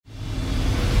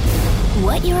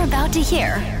What you're about to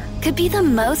hear could be the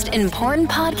most important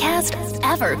podcast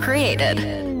ever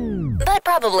created. But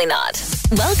probably not.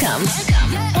 Welcome.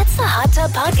 It's the Hot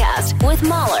Tub Podcast with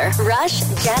Mahler, Rush,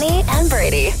 Jenny, and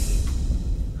Brady.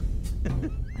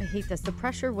 I hate this. The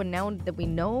pressure when now that we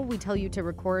know, we tell you to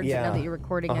record, but now that you're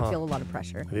recording, I feel a lot of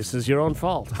pressure. This is your own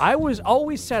fault. I was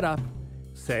always set up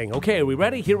saying, okay, are we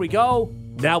ready? Here we go.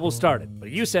 Now we'll start it. But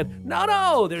you said,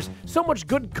 no, there's so much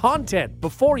good content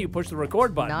before you push the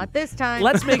record button. Not this time.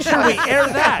 Let's make sure we air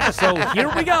that. So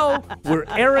here we go. We're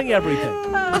airing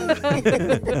everything.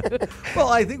 Well,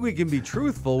 I think we can be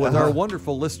truthful with our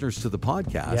wonderful listeners to the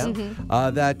podcast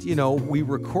that, we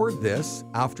record this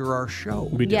after our show.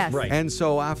 We do. Yes. Right. And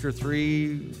so after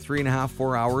 3.5,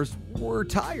 4 hours, we're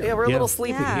tired. Yeah, we're a little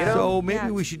sleepy, you know? So maybe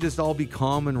we should just all be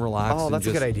calm and relaxed. Oh, that's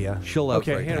and a just good idea. Chill out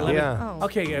Okay, right here, now. let me. Yeah. Oh.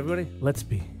 Okay, everybody, let's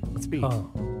be. Oh.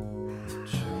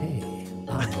 Hey,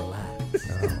 I'm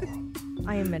relaxed.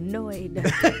 I am annoyed.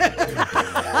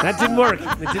 That didn't work.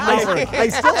 It did not work. I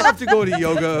still have to go to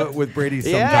yoga with Brady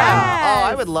sometime. Yeah. Oh,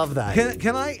 I would love that.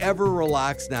 Can I ever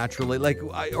relax naturally?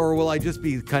 Or will I just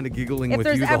be kind of giggling If with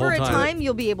there's you the whole ever a time? time,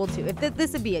 you'll be able to. If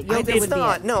this would be it. Yoga It's would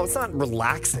not. be it. No, it's not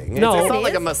relaxing. No. It's not It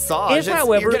like a is. massage.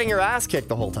 However- You're getting your ass kicked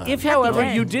the whole time. If, however,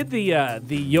 end. you did the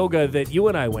yoga that you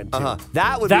and I went to,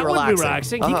 that would that be would relaxing. be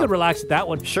relaxing. He could relax at that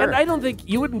one. Sure. And I don't think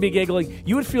you wouldn't be giggling.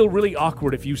 You would feel really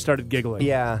awkward if you started giggling.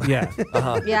 Yeah. Yeah.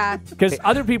 Yeah. Because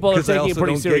other people are 'Cause I taking it also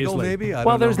pretty don't giggle, seriously. maybe? I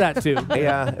Well, don't there's know. that too.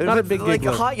 Yeah, Not a but, big like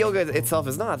giggler. hot yoga itself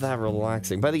is not that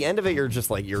relaxing. By the end of it, you're just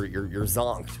like you're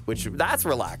zonked, which that's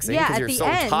relaxing Yeah, because at you're the so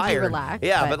end, you tired. relax,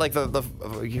 Yeah, but- but like the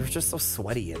you're just so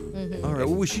sweaty and All right,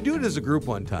 well, we should do it as a group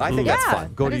one time. I think that's Yeah.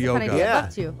 fun. Go that to is a fun yoga. idea. I'd Yeah.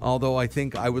 love to. Although I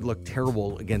think I would look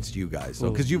terrible against you guys,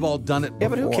 because you've all done it Yeah,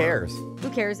 before. but who cares? Who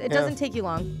cares? It doesn't take you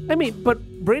long. I mean, but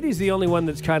Brady's the only one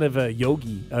that's kind of a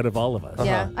yogi out of all of us.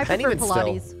 Yeah. I And prefer even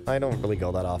Pilates. still, I don't really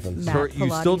go that often. Matt So you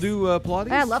still Pilates. do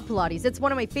Pilates? I love Pilates. It's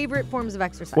one of my favorite forms of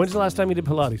exercise. When's the last time you did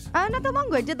Pilates? Not that long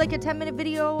ago. I did like a 10-minute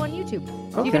video on YouTube.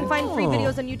 You can find free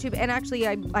videos on YouTube. And actually,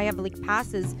 I have like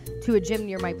passes to a gym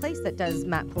near my place that does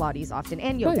mat Pilates often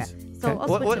and yoga. Nice. So Okay. I'll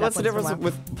switch it up What's the once in a difference while.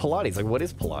 with Pilates? Like, what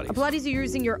is Pilates? Pilates, you're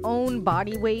using your own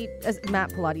body weight as mat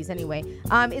Pilates anyway.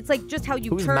 It's like just how you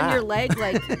Who's turn Matt? your leg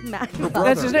like Matt.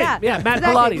 That's his name. Yeah, Matt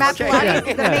exactly. Pilates. Matt Okay. Pilates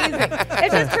is amazing.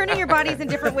 It's just turning your bodies in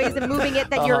different ways and moving it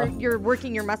that you're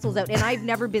working your muscles out. And I've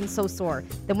never been so sore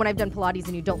than when I've done Pilates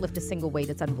and you don't lift a single weight.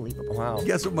 It's unbelievable. Wow.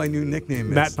 Guess what my new nickname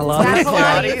is? Matt Pilates. Matt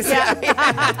Pilates. Pilates.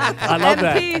 Yeah. I love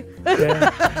that. MP.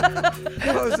 Yeah. If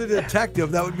I was a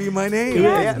detective, that would be my name.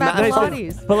 Yes, Matt Nice.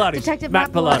 Pilates. Pilates. Detective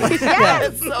Matt Matt Pilates. Pilates.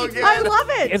 Yes. So good. I love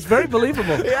it. It's very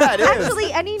believable. Yeah, it is.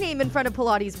 Actually, any name in front of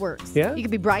Pilates works. Yeah? You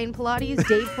could be Brian Pilates,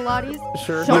 Dave Pilates,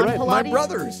 Sure. Sean You're right. Pilates. My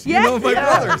brothers. Yeah. You know my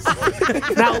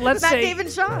brothers. Now, let's Matt, say Dave,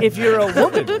 and Sean. if you're a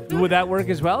woman, would that work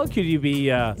as well? Could you be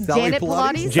Sally Janet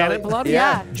Pilates. Janet Pilates?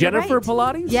 Yeah, you're Jennifer right.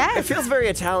 Pilates? It Yes. feels very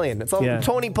Italian. It's all Yeah.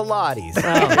 Tony Pilates.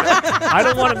 I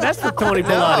don't want to mess with Tony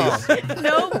Pilates.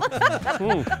 Nope.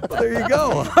 Well, there you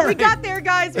go. We got there,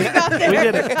 guys. We got there. We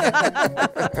did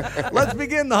it. Let's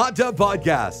begin the Hot Tub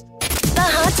Podcast. The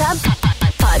Hot Tub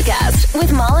Podcast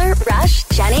with Mahler, Rush,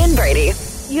 Jenny, and Brady.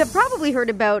 You have probably heard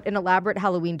about an elaborate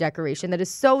Halloween decoration that is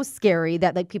so scary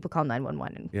that like people call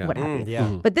 911 and what have you. Yeah.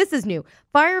 But this is new.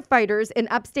 Firefighters in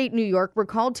upstate New York were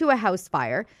called to a house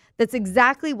fire. That's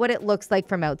exactly what it looks like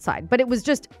from outside. But it was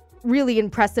just really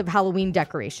impressive Halloween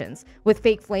decorations with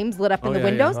fake flames lit up in the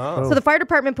windows. So the fire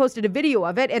department posted a video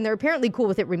of it, and they're apparently cool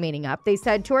with it remaining up. They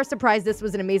said, to our surprise, this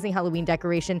was an amazing Halloween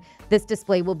decoration. This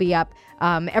display will be up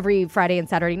every Friday and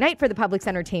Saturday night for the public's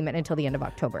entertainment until the end of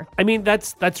October. I mean,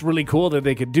 that's really cool that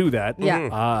they could do that.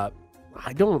 Yeah.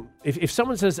 I don't. If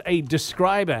someone says, "Hey,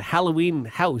 describe a Halloween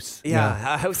house,"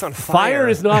 Yeah, a house on fire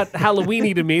is not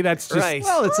Halloweeny to me. That's just Right.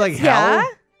 Well, it's like Yeah. hell.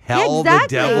 Hell,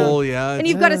 exactly. the devil, yeah. And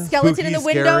you've got a skeleton in the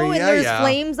Spooky, window, scary. and Yeah, there's yeah.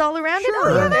 flames all around it.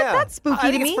 Oh, yeah, that's spooky I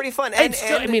to think me. it's pretty fun. It's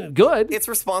still, I mean, good. It's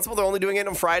responsible. They're only doing it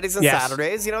on Fridays and Yes.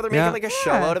 Saturdays. You know, they're making Yeah. like a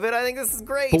show out of it. I think this is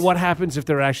great. But what happens if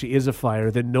there actually is a fire?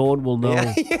 Then no one will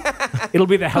know. It'll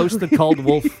be the house that called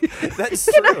Wolf. That's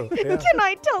true. Can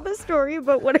I tell the story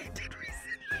about what I did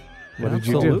recently? What did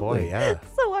you do? Absolutely. Boy, yeah.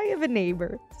 So I have a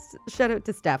neighbor. Shout out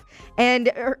to Steph.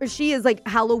 And she is like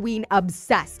Halloween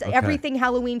obsessed. Everything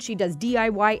Halloween. She does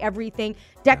DIY everything.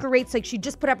 Decorates. Like she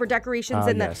just put up her decorations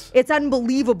in yes. it's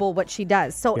unbelievable what she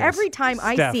does. So Yes. every time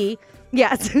I Steph. see,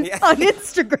 on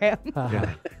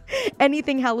Instagram.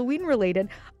 anything Halloween related,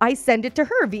 I send it to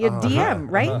her via DM,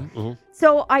 right?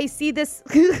 So I see this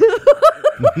this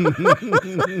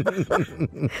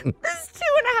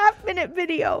 2.5-minute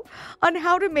video on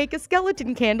how to make a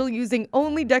skeleton candle using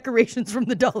only decorations from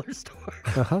the dollar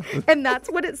store. And that's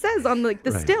what it says on like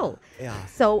the still. Yeah.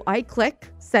 So I click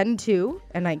send to,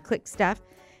 and I click Steph,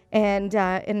 and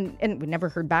we never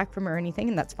heard back from her or anything,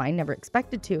 and that's fine, never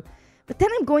expected to. But then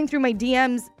I'm going through my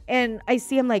DMs and I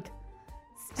see him like,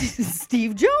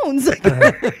 Steve Jones.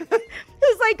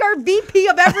 Who's like our VP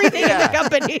of everything in the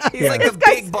company. He's like This the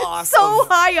guy's big boss. so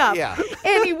high up. Yeah.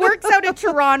 And he works out in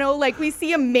Toronto. Like we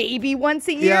see him maybe once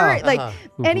a year. Yeah. Like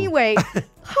anyway,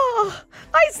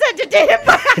 I sent it to him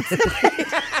by accident.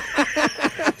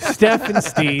 Steph and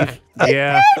Steve.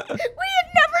 Yeah. We had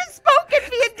never spoken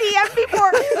via DM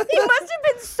before. He must have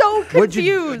been so Would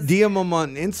you confused. DM him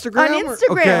on Instagram? On or-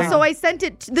 Instagram. Okay. So I sent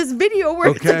it this video where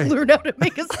it's Okay. like learn how to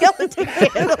make a skeleton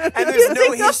candle. And there's no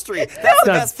using history. That's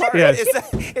the best part. Yes.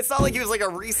 It's not like it was like a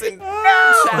recent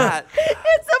No. chat.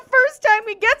 It's the first time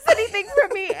he gets anything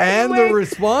from me. And Anyway, the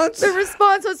response? The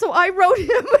response was, so I wrote him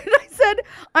and I said,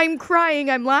 I'm crying.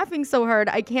 I'm laughing so hard.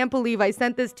 I can't believe I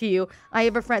sent this to you. I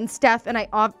have a friend, Steph, and I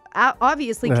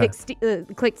obviously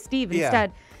clicked Steve Yeah.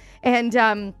 instead. And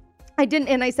I didn't,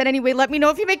 and I said, anyway, let me know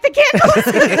if you make the candles.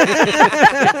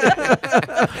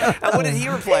 And what did he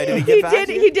reply? Did he get back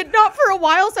to you? He did not for a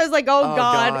while, so I was like, oh,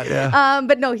 God. Yeah.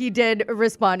 But no, he did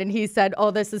respond, and he said,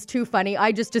 oh, this is too funny.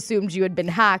 I just assumed you had been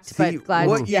hacked, See, but glad.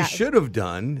 what yeah. you should have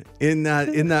done in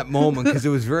that moment, because it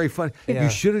was very funny, Yeah. you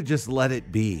should have just let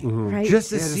it be. Right. Just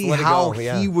to Yeah, just see let it how go,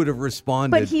 yeah. he would have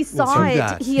responded. But he saw to it.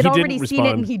 that. He had He already didn't seen it,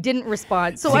 respond. and he didn't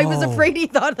respond. So I was Oh. afraid he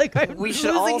thought like I was We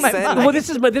should all losing my send- mind. Well,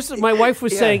 this is my wife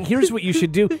was saying, here's what you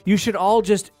should do. You should all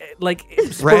just like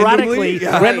Randomly? sporadically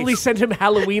Yeah. randomly send him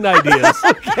Halloween ideas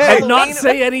and not Halloween-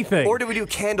 say anything. Or do we do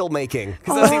candle making?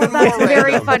 Because that's even more That's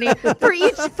very random. funny. For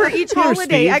each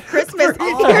holiday Steve. at Christmas,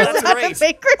 Oh, here's that's how great. to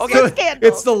make Christmas Okay.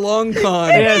 candles. It's the long con.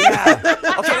 Yes.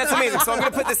 Okay, that's amazing. So I'm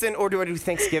going to put this in, or do I do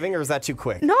Thanksgiving, or is that too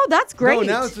quick? No, that's great.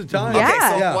 No, now's the time. Yeah. Okay,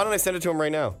 so Yeah. why don't I send it to him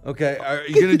right now? Okay, are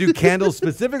you going to do candle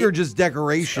specific or just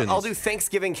decorations? I'll do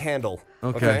Thanksgiving candle.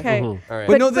 Okay. Okay. All right.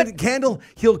 But, no, But- the candle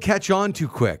he'll catch on too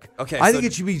quick. Okay, I so think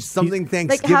it should be something Like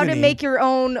Thanksgiving. how to make your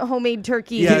own homemade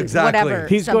turkey, Yeah, exactly. whatever.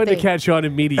 He's going to something. catch on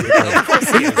immediately.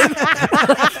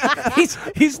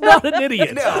 he's not an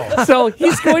idiot. No. So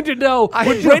he's going to know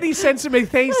when Brady sends him a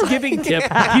Thanksgiving tip,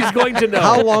 he's going to know.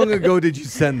 How long ago did you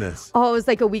send this? Oh, it was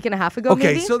like a week and a half ago,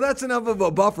 Okay, maybe? so that's enough of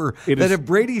a buffer It that is. if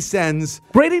Brady sends,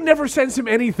 Brady never sends him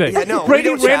anything. Yeah, no, we Brady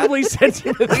don't chat. randomly sends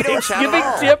him a don't chat at Thanksgiving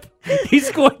all. tip.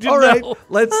 He's going to all right, know.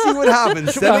 let's see what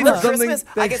happens. Should we Send do him for something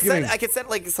Christmas? Thanksgiving. I could send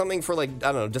like something for like,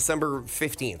 I don't know, December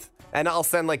 15th. And I'll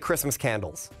send like Christmas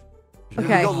candles. Should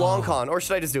Okay. we go long con, or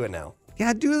should I just do it now?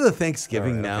 Yeah, do the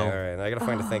Thanksgiving now. Okay, all right. I got to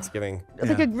find a Thanksgiving. It's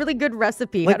like a really good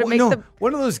recipe. Like how to make the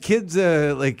one of those kids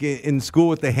like in school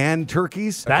with the hand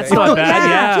turkeys. That's Okay. not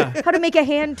bad, yeah. How to make a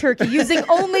hand turkey using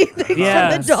only things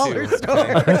Yeah. from the dollar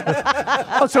store.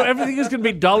 Oh, so everything is going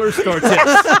to be dollar store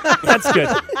tips. That's good.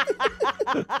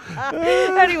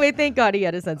 Anyway, thank God he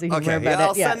had a sense of humor Okay, about yeah,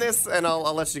 I'll it. Yeah. send this and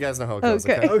I'll let you guys know how it goes.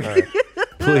 Okay. Okay. All right.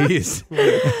 Please.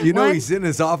 You know What? he's in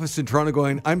his office in Toronto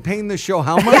going, I'm paying this show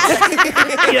how much?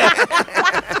 Yeah.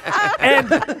 And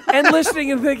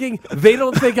listening and thinking, they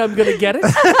don't think I'm going to get it?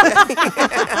 What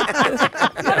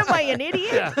am I, an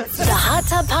idiot? The Hot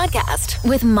Tub Podcast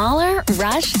with Mahler,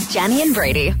 Rush, Jenny, and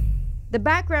Brady. The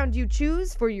background you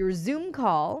choose for your Zoom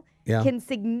call Yeah. can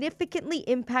significantly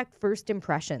impact first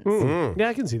impressions. Yeah,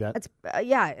 I can see that. That's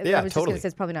yeah, Yeah, I was just totally. going to say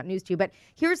it's probably not news to you, but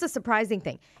here's the surprising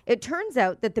thing. It turns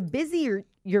out that the busier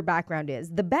your background is,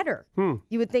 the better.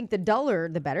 You would think the duller,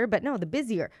 the better, but no, the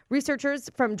busier. Researchers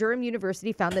from Durham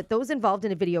University found that those involved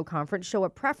in a video conference show a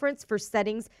preference for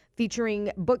settings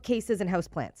featuring bookcases and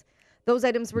houseplants. Those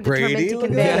items were determined Brady, to look at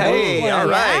convey. that. Hey, all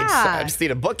right. Yeah. I just need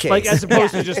a bookcase. Like as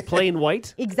opposed to just plain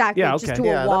white? Exactly, Yeah, just okay. to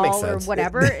Yeah, a that makes wall or sense.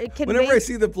 whatever. It conveys. Whenever I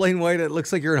see the plain white, it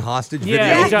looks like you're in hostage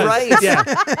Yeah, video. it does. Right. Yeah.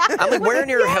 I'm like, where in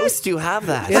your house do you have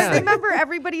that? I remember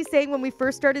everybody saying when we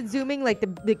first started Zooming, like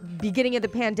the beginning of the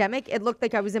pandemic, it looked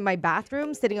like I was in my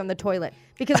bathroom sitting on the toilet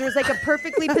because there was like a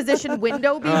perfectly positioned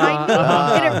window behind me.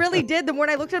 And it really did. The more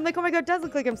I looked at it, I'm like, oh my God, it does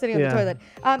look like I'm sitting on Yeah. the toilet.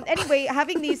 Anyway,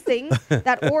 having these things,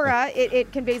 that aura,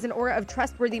 it conveys an aura of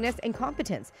trustworthiness and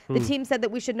competence. The team said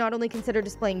that we should not only consider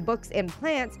displaying books and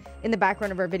plants in the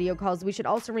background of our video calls, we should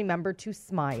also remember to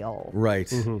smile.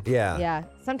 Right. Yeah. Yeah.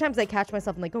 Sometimes I catch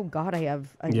myself and like, oh God, I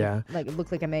Yeah. like it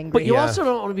look like I'm angry. But you Yeah. also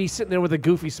don't want to be sitting there with a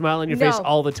goofy smile on your No. face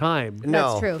all the time. No.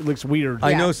 That's true. It looks weird.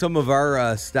 I Yeah. know some of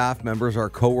our staff members, our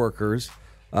coworkers,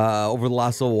 over the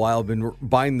last little while have been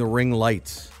buying the ring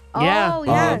lights. Yeah. Oh,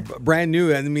 yeah. Brand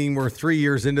new. I mean, we're 3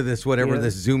 years into this, whatever Yeah.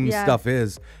 this Zoom Yeah. stuff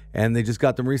is, and they just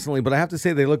got them recently. But I have to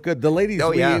say, they look good. The ladies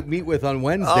we meet with on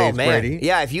Wednesdays, Oh man, Brady.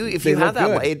 yeah. If you they have look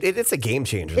that, good. it's a game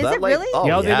changer. Is That it light- really? Oh,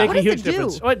 Yeah, yeah. they What make a does huge it do?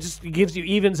 difference. Oh, it just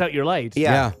evens out your light.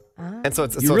 Yeah. Ah. And so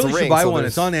it's You so really it's a should ring, buy so one.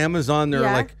 there's- It's on Amazon. They're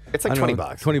Yeah. like It's like I don't know,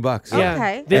 $20. $20. Yeah.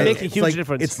 Okay. They And make a it's huge like,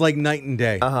 difference. It's like night and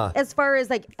day. As far as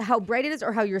like how bright it is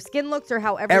or how your skin looks or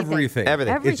how everything.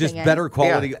 Everything. It's just Everything, eh? better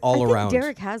quality all I think around.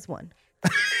 Derek has one.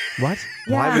 What?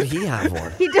 Why Yeah. would he have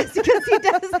one? He does because he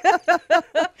does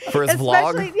For his vlog?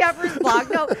 Especially, yeah, for his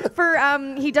vlog. No,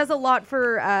 for he does a lot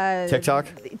for TikTok?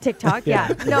 TikTok, yeah.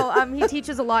 No, he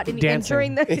teaches a lot, and Dancing.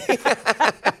 during the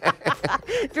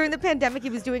during the pandemic, he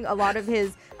was doing a lot of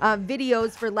his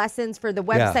videos for lessons for the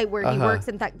website where he works.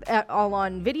 In fact, all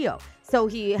on video. So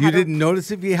he had You didn't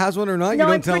notice if he has one or not? No, you don't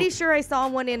I'm tell... pretty sure I saw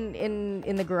one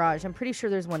in the garage. I'm pretty sure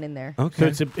there's one in there.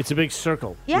 Okay. So it's a big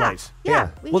circle. Yeah, Nice. yeah.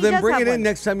 Well, He then does bring have it in one.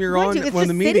 next time you're Mind on you, it's one of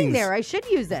just the sitting meetings. there. I should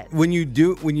use it. When you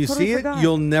Totally see forgot. it,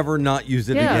 you'll never not use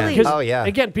it Yeah. again. Really? Because, Oh, yeah.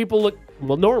 again, people look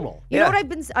normal. You know Yeah.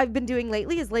 what I've been doing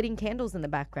lately is lighting candles in the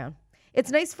background. It's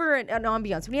nice for an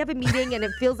ambiance. When you have a meeting and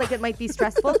it feels like it might be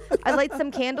stressful, I light some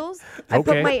candles. I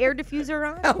Okay. put my air diffuser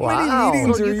on. How Wow. many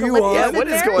meetings are Little you eucalyptus on? Yeah, in what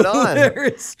is there. going on?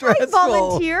 Very I stressful.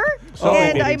 volunteer So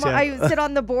and many meetings, I sit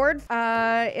on the board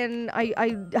and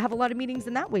I have a lot of meetings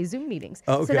in that way, Zoom meetings.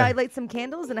 Okay. So now I light some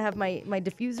candles and I have my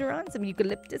diffuser on, some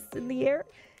eucalyptus in the air,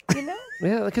 you know?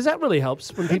 Yeah, because that really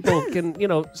helps when people can,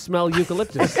 smell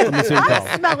eucalyptus on the Zoom call.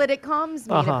 I smell it. It calms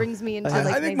me. And it brings me into like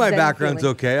I think nice my zen background's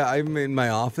feeling. okay. I'm in my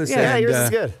office. Yeah, and, yours is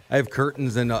good. I have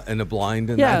curtains and a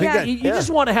blind. And Yeah, I think you just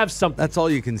want to have something. that's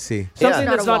all you can see. Something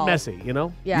Not that's a not wall. messy,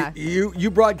 Yeah. You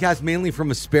broadcast mainly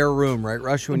from a spare room, right,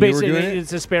 Rush, when Basically, you were doing it?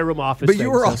 it's a spare room office But thing, you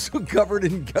were so- also covered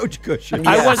in couch cushions.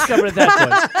 I was covered at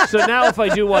that point. So now if I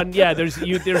do one,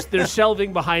 there's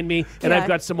shelving behind me, and Yeah. I've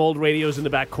got some old radios in the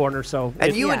back corner. So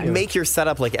And you would make your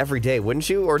setup like every day, wouldn't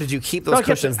you? Or did you keep those No, I kept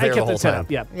cushions it- there I the kept whole it set time?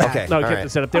 up. Yeah. Okay. No, I all kept right. it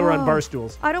set up. They were on Oh, bar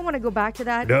stools. I don't want to go back to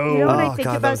that. No. You know what Oh, I think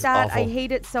God, that about was that? I awful.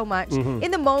 hate it so much.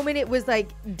 In the moment, it was like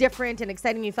different and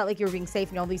exciting. You felt like you were being safe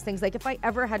and all these things. Like if I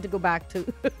ever had to go back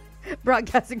to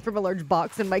broadcasting from a large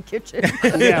box in my kitchen,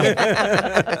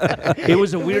 Yeah. It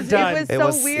was a weird time. It was It so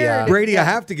was- weird. yeah. Brady, I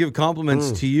have to give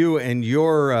compliments to you and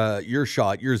your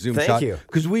Zoom Thank shot. you.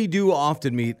 Because we do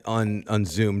often meet on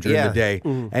Zoom during Yeah. the day.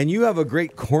 And you have a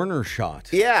great corner shot.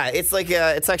 Yeah, it's like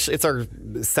it's our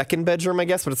second bedroom, I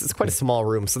guess, but it's quite a small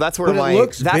room. So that's where But it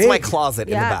looks that's my big. closet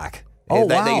in Yeah. the back. Oh,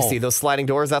 that you wow. see those sliding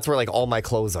doors. That's where like all my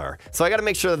clothes are. So I got to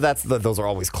make sure that those are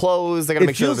always closed. I got to It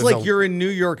make sure feels that there's like no- you're in New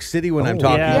York City when I'm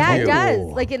talking Yeah. Yeah, to it you.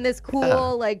 does. Like in this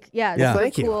cool, Yeah. super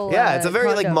Thank you. cool. Yeah, it's a very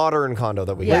like condo. modern condo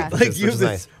that we Yeah. have. Like you have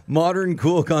this modern,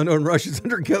 cool condo and Russia's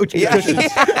under couch Yeah. cushions.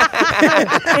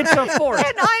 It's a fort.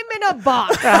 And I'm in a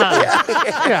box.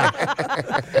 Yeah.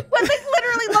 Well, they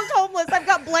literally looked homeless. I've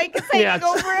got blankets hanging Yeah,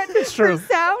 over it. it's true.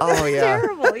 For sound. Oh, It's yeah.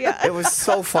 terrible. Yeah. It was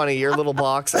so funny, your little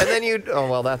box. And then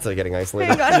that's getting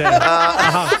isolated. Hang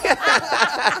on.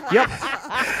 Yep.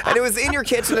 And it was in your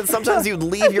kitchen, and sometimes you'd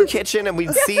leave your kitchen, and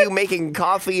we'd see you making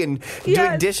coffee and doing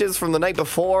Yes. dishes from the night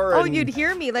before. Oh, and you'd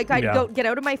hear me. Like, I'd Yeah. go get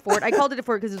out of my fort. I called it a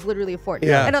fort because it was literally a fort.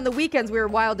 Yeah. And on the weekends, we were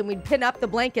wild and we'd pin up the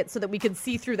blankets so that we could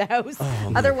see through the house.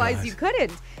 Otherwise, you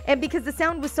couldn't. And because the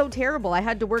sound was so terrible, I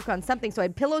had to work on something. So I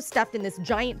had pillows stuffed in this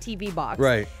giant TV box.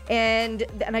 Right. And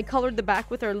I colored the back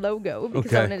with our logo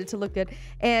because I Okay. wanted it to look good.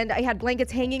 And I had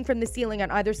blankets hanging from the ceiling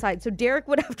on either side. So Derek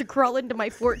would have to crawl into my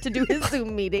fort to do his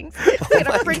Zoom meetings. We had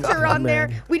a printer on there.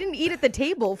 We didn't eat at the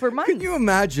table for months. Can you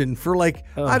imagine for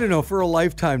I don't know, for a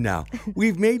lifetime now,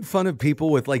 we've made fun of people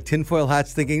with like tinfoil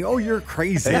hats thinking, oh, you're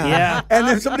crazy. Yeah. And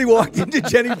then somebody walked into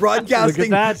Jenny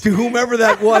Broadcasting that. to whomever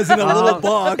that was in a little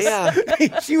box.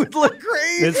 Yeah. She would look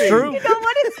crazy. It's true. You know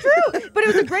what? It's true. But it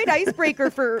was a great icebreaker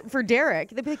for Derek.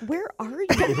 They'd be like, where are you?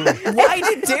 why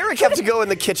did Derek have to go in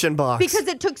the kitchen box? Because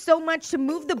it took so much to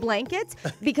move the blankets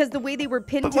because the way they were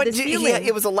pinned to the ceiling.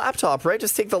 it was a laptop, right?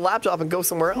 Just take the laptop and go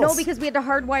somewhere else. No, because we had to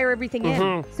hardwire everything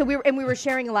in. So we were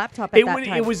sharing a laptop at It, that would,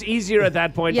 time. it was easier at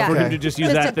that point Yeah. for him Okay. to just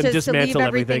use that than to dismantle leave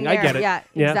everything. there. I get it. Yeah,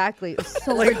 exactly. It was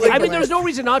so ridiculous. I mean, there's no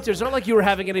reason not to. It's not like you were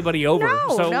having anybody over.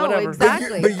 No, so no, whatever.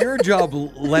 exactly. But your job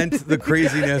lent the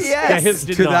craziness Yes. Yeah, his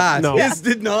did to not. that. No. His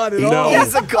did not at No. all.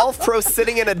 He's a golf pro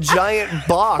sitting in a giant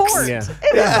box. Fort. Yeah.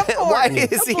 It was a fort. Why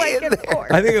is he A blanket in there?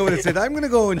 fort. I think I would have said, I'm going to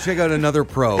go and check out another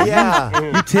pro. Yeah.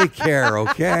 You take care,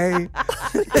 okay?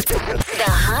 The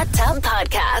Hot Tub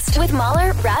Podcast with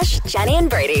Mahler, Rush, Jenny, and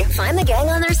Brady. Find the gang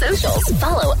on their socials.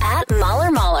 Follow at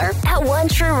Mahler, at One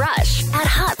True Rush, at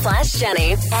Hot Flash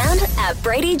Jenny, and at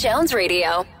Brady Jones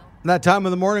Radio. That time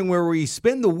of the morning where we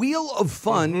spin the wheel of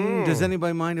fun. Does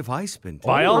anybody mind if I spin?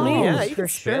 By all means. Yeah, you for can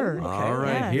spin. sure. Okay. All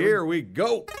right, Yeah. here we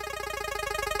go.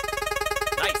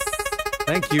 Nice.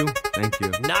 Thank you.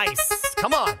 Nice.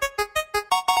 Come on.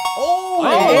 Oh,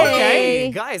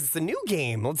 okay. Guys, it's a new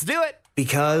game. Let's do it.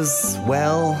 Because,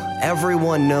 well,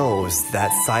 everyone knows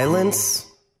that silence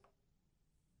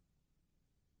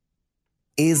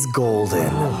is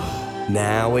golden.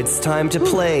 Now it's time to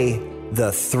play the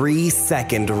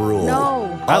 3-second rule. No.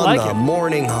 I On like the it.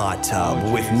 morning hot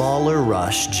tub with Mahler,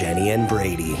 Rush, Jenny, and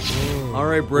Brady. All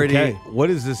right, Brady. Okay. What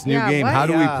is this new Yeah, game? what? How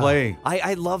do Yeah. we play?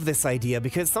 I love this idea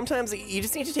because sometimes you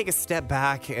just need to take a step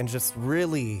back and just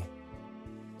really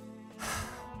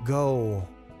go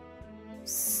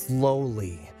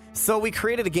slowly. So we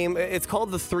created a game. It's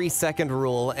called the 3-second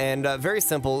rule, and very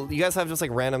simple. You guys have just like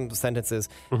random sentences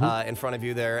in front of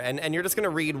you there, and you're just going to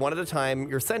read one at a time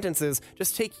your sentences.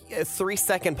 Just take a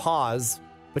 3-second pause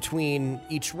between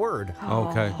each word.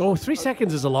 Okay. Oh, 3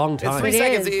 seconds is a long It's time. 3 It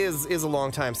seconds is. is a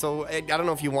long time. So I don't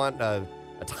know if you want a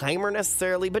timer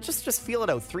necessarily, but just feel it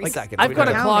out. 3 seconds. I've got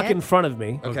a Count clock it. in front of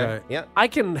me. Okay. Yeah. I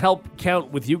can help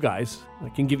count with you guys. I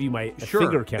can give you my Sure.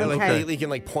 finger count. Like Okay. you can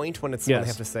like point when it's when they Yes.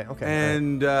 have to say. Okay.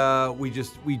 And we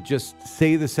just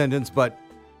say the sentence, but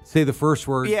say the first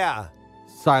word. yeah.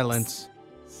 Silence.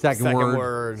 Second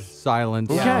word. Silence.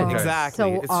 Okay. Exactly.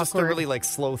 So it's just to awkward. really like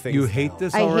slow things. You hate down.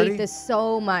 this I already? hate this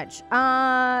so much.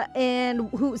 And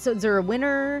who? So is there a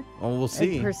winner? Oh, we'll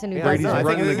see. A person who Yeah, does Brady's no, I it? think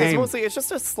running the it's game. mostly it's just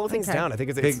to slow things Okay. down. I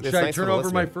think it's, Okay, it's should I nice turn for the over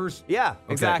my listener. first? Yeah,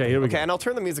 exactly. Okay, here we go. and I'll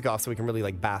turn the music off so we can really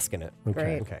like bask in it.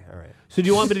 Great. Okay, all right. So do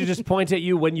you want me to just point at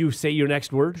you when you say your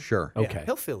next word? Sure. Yeah, Okay.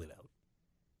 he'll feel it out.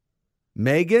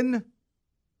 Meghan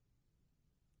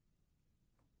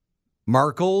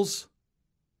Markle's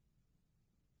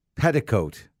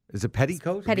petticoat. Is it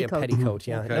petticoat? Petticoat. Yeah, petticoat.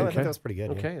 Yeah, Okay. no, I Okay. think that's pretty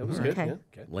good. Okay, yeah. that was Okay. good.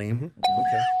 Yeah. Okay. Lame.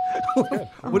 Okay.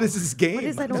 What is this game? What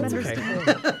is? I don't That's understand.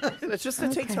 okay. It's just to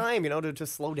take Okay. time, to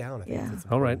just slow down. I think Yeah. it's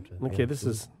All right. important to- Okay. yeah. This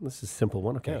is a simple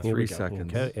one. Okay. Yeah, here we 3 go.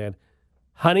 seconds. Okay. And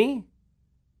honey,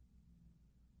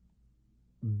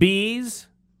 bees,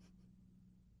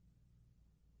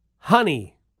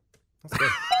 honey. That's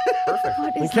good. Perfect.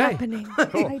 What is Okay. happening? I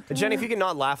Cool. don't- Jenny, if you can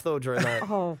not laugh though during that,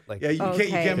 Oh. like Yeah, you Okay.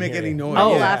 can't make any noise.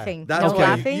 No Oh. laughing. That's no okay.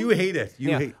 laughing. You hate it. You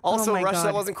yeah. hate. Also, Oh my Rush, that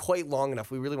God. wasn't quite long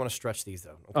enough. We really want to stretch these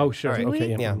out. Okay. Oh, sure. All right.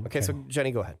 Okay. Yeah. Okay. So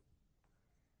Jenny, go ahead.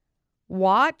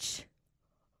 Watch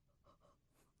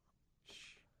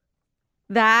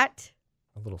that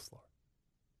A little slower.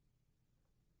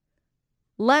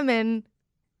 lemon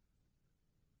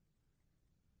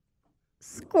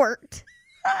squirt.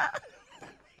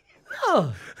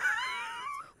 Oh.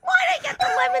 Why did I get the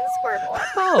lemon squirt one?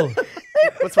 Oh.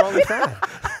 What's wrong with that?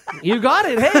 You got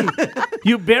it. Hey,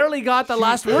 you barely got the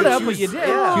last word out, but you did.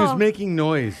 Yeah. She was making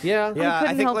noise. Yeah. Yeah, I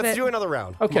couldn't think help let's it. do another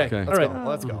round. Okay. Okay. All Let's right. go.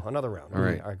 Let's go. Another round. All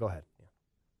right. All right. Go ahead.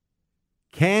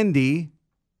 Candy.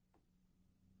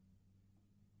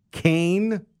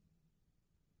 Cane.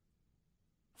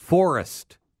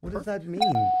 Forest. What does that mean?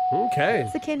 Okay.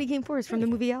 It's the candy cane forest from the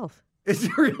movie Elf. Is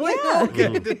it really? Okay,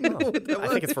 I didn't know what that I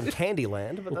was. think it's from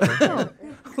Candyland, but that's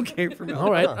okay. Okay, for now.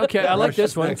 All right. Okay. I like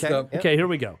this one. Next up. Okay. Here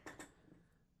we go.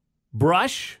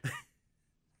 Brush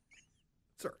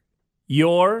Sorry.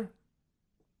 your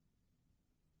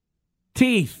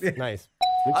teeth. Nice.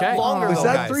 Okay. Longer Was though,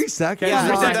 that guys. 3 seconds? Yeah,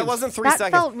 Three that seconds. wasn't 3 That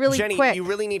seconds. felt really Jenny, quick. you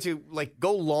really need to like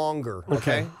go longer.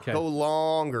 Okay. Okay. Go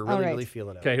longer. Really, All right. really feel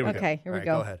it out. Okay. Here we go. Okay, here we All right,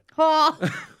 go. go ahead.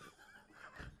 Oh,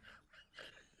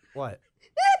 What?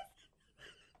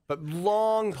 But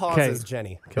long pauses, Okay.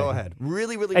 Jenny. Go ahead.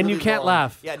 Really, really, And really you can't long.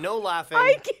 laugh. Yeah, no laughing.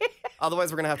 I can't.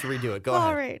 Otherwise, we're gonna have to redo it. Go ahead.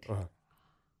 All right. Uh-huh.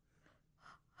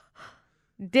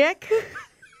 Dick.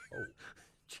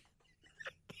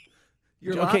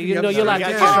 You're Okay, laughing. you know, have to you'll start have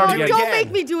to again. start Oh, again. don't Again.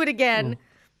 make me do it again.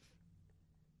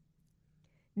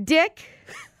 Dick.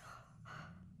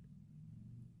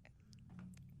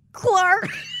 Clark.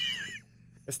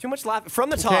 There's too much laughing from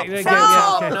the top. Okay, From the yeah,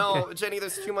 top. okay, No, okay. Jenny,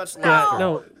 there's too much Yeah. laughter.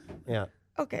 No. Yeah.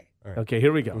 Okay. Okay.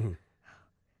 Here we go. Mm-hmm.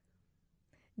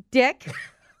 Dick.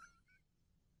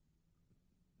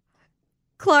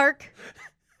 Clark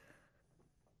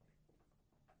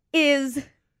is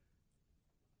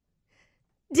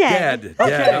dead.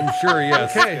 Dead. I'm sure,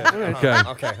 yes. Okay. All right. Okay.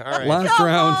 Okay. All right. Last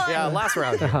round. Yeah, last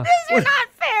round. This is not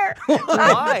fair.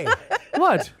 Why?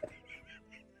 What?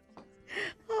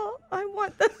 Oh, I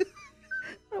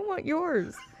want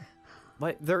yours.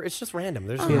 But it's just random.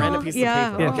 There's Uh-huh. a random piece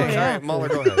Yeah. of paper. Yeah. Okay. Yeah. All right, Mahler,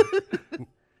 go ahead.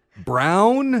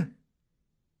 Brown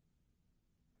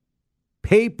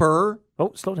paper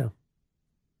Oh, slow down.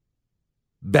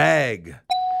 bag.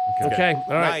 Okay. All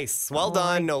right. Nice. Well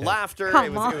done. No laughter. Come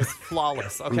It on. was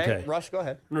flawless. Okay. Rush, go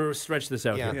ahead. I'm going to stretch this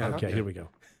out Yeah, here. uh-huh. Okay, here we go.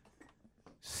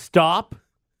 Stop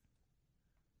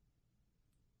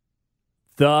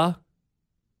the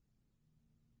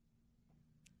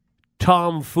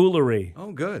tomfoolery.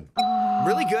 Oh, good.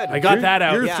 Really good. I got that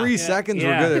out. Your Yeah. 3 seconds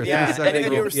Yeah. were good. Yeah, 3 seconds.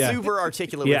 and you were Yeah. super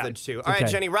articulate Yeah. with it, too. All right,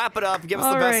 Okay. Jenny, wrap it up. Give us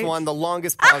All the best right. one, the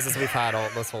longest pauses we've had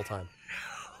this whole time.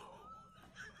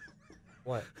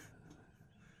 What?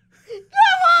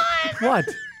 What?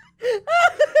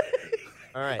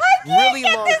 All right. Really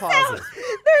long pauses.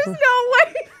 There's no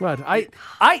way. What? I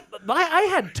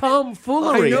had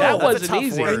tomfoolery. I know. That That's a wasn't tough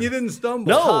easy. word. And you didn't stumble.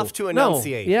 No. Tough to no.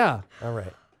 enunciate. Yeah. All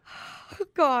right. Oh,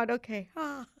 God, okay.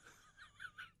 I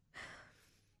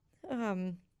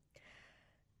can't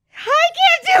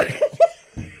do it.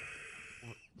 You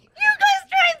guys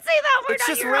try and say that word It's on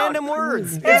just your random own.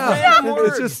 words. It's Yeah. random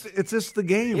words. It's just the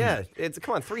game. Yeah,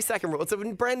 come on, 3 second rule. It's a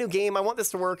brand new game. I want this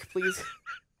to work, please.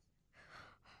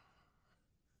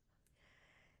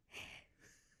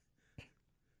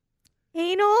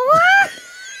 Anal.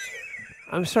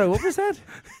 I'm sorry, what was that?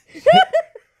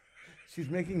 She's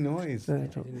making noise. I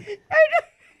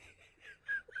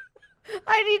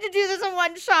need to do this in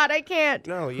one shot. I can't.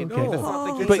 No, you No, that's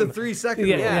not the it's game. a 3 second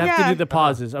Yeah, rule. you have to Yeah. do the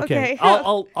pauses. Okay. Okay.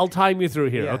 I'll time you through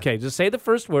here. Yeah. Okay, just say the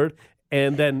first word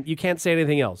and then you can't say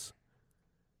anything else.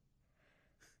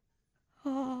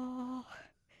 Oh.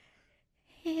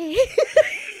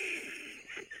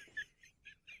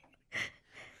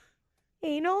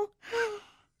 Anal.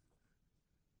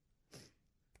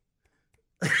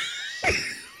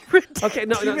 Okay,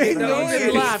 no, you made didn't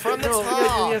noise. laugh. From the No,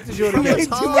 top. you have to do it From the again.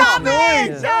 top. Stop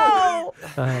it! No.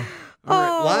 All right,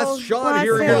 Oh, last shot bless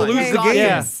here. You're him. going to lose Okay. the game.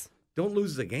 Yeah. Don't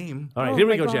lose the game. All right, Oh here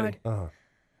we my go, God. Jenny.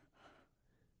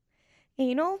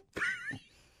 Anal.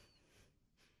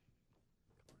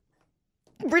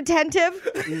 Retentive.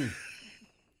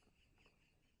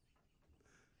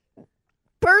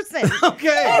 Person. Okay.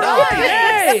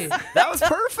 Hey! That was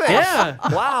perfect. Yeah.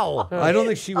 Wow. I don't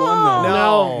think she won, though.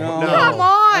 No. Come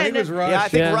I think it on. was Rush. Yeah, I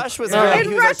think Yeah. Rush was All right. very, And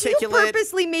he was Rush, you articulate.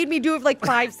 purposely made me do it for like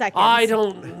 5 seconds. I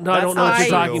don't know what not you're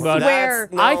true. talking about. Swear.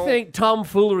 No. I think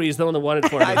tomfoolery is the one that won it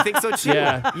for me. I think so too.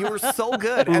 Yeah. You were so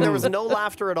good, and there was no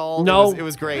laughter at all. No. it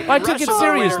was great. I took Rush it is the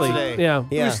winner seriously. today. Yeah.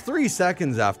 It yeah. was 3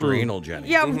 seconds after anal, Jenny.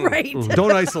 Yeah, right.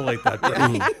 Don't isolate that.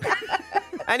 Jenny.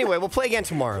 Anyway, we'll play again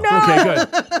tomorrow. No. Okay, good.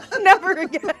 Never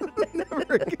again.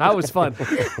 Never again. That was fun.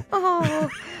 Oh,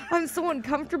 I'm so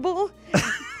uncomfortable.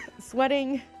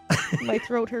 Sweating. My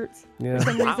throat hurts Yeah. for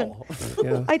some reason.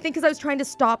 Yeah. I think because I was trying to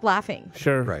stop laughing.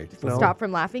 Sure. Right. No. Stop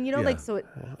from laughing, you know? Yeah. Like, so it.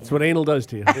 That's what anal does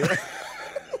to you.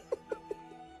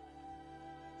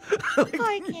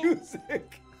 I can't.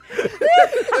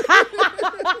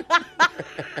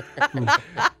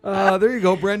 There you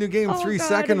go. Brand new game. Oh, 3 God.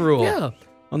 second rule. Yeah.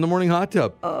 On the morning hot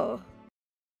tub. The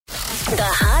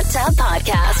Hot Tub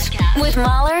Podcast with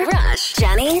Mahler, Rush,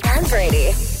 Jenny, and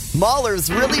Brady. Mahler's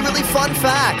really, really fun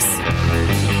facts. So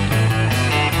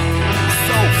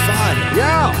fun.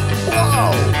 Yeah.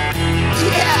 Whoa.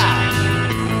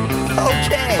 Yeah.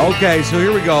 Okay. Okay, so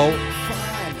here we go.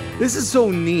 This is so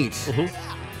neat.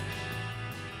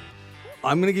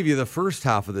 I'm going to give you the first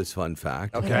half of this fun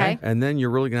fact. Okay. And then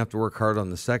you're really going to have to work hard on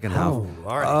the second half. all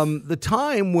right. The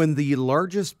time when the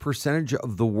largest percentage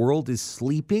of the world is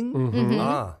sleeping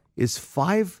is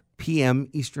 5 p.m.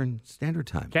 Eastern Standard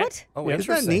Time. Okay. What? Oh, Yeah. Isn't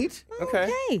that interesting. neat? Okay.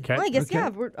 Okay. Well, I guess, Okay. yeah.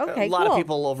 We're, okay, A lot cool. of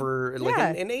people over like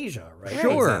Yeah. in Asia, right?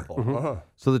 Sure. For example. Uh-huh.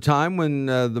 So the time when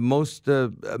the most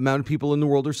amount of people in the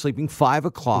world are sleeping, 5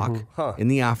 o'clock in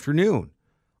the afternoon.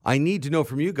 I need to know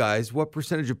from you guys what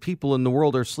percentage of people in the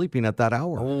world are sleeping at that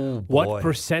hour. Oh, boy. What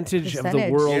percentage of the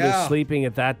Percentage. world Yeah. is sleeping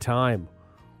at that time?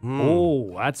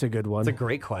 Oh, that's a good one. That's a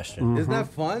great question. Isn't that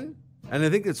fun? And I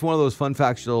think it's one of those fun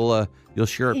facts you'll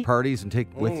share at parties and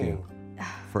take with you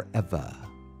forever.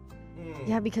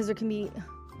 Yeah, because there can be.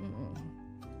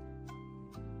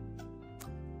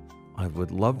 I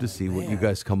would love to see what you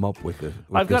guys come up with.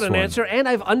 I've got this an one. answer, and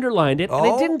I've underlined it, and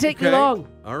it didn't take me okay. long.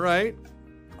 All right.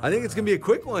 I think it's going to be a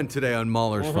quick one today on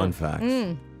Mahler's Fun Facts.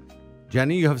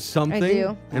 Jenny, you have something? I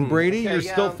do. And Brady, Okay, you're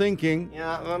yeah. still thinking.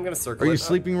 Yeah, I'm going to circle Are you it.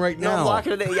 sleeping right No, I'm now?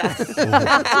 blocking it in. Yeah.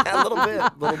 A little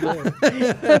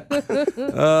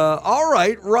bit. All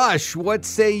right, Rush, what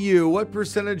say you? What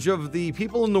percentage of the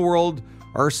people in the world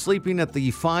are sleeping at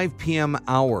the 5 p.m.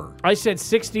 hour? I said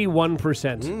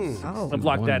 61%. Oh. I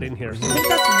blocked that in here. I think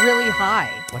that's really high.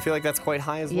 I feel like that's quite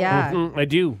high as well. Yeah. I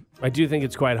do. I do think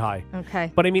it's quite high.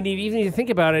 Okay. But I mean, even if you think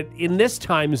about it, in this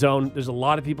time zone, there's a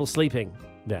lot of people sleeping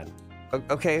then.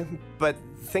 Okay, but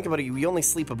think about it. You only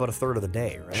sleep about a third of the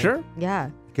day, right? Sure. Yeah.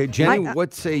 Okay, Jenny,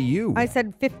 what say you? I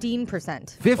said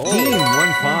 15%. 15,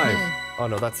 1-5. Oh,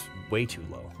 no, that's way too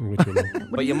low. Which one?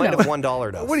 But you might have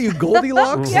 $1 though. What are you,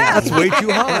 Goldilocks? Yeah. That's way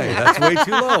too high. That's way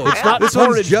too low. It's not this one's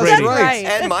porridge, just Brady. right. Right.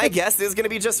 And my guess is going to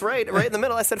be just right in the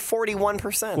middle. I said 41%.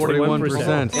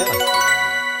 41%.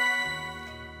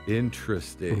 Yeah.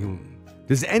 Interesting.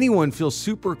 Does anyone feel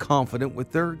super confident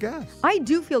with their guess? I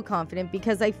do feel confident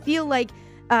because I feel like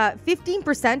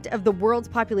 15% of the world's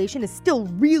population is still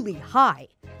really high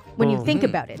when you think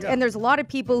about it. And there's a lot of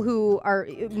people who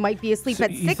might be asleep So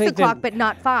at you 6 think o'clock then- but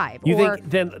not 5. You or think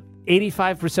then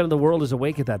 85% of the world is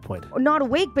awake at that point? not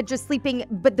awake, but just sleeping.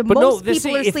 But But most no,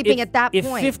 people are sleeping at that if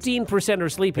point. 15% are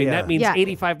sleeping, Yeah. that means Yeah.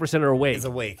 85% are awake. Is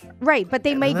awake. Right, but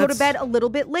they may go to that's- bed a little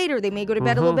bit later. They may go to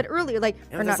bed a little bit earlier, or And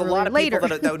not there's a earlier, lot of later.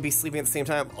 people that would be sleeping at the same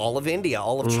time. All of India,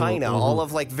 all of China, all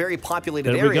of like very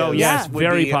populated There we areas. go. Yes, would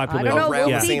very be I populated. don't know. around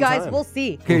We'll the see, same guys. time. We'll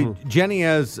see. Okay, Jenny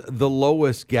has the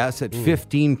lowest guess at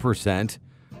 15%.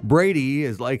 Brady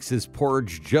likes his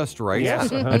porridge just right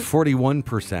at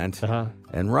 41%.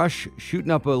 And Rush shooting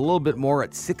up a little bit more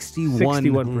at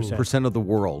 61% of the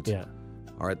world. Yeah.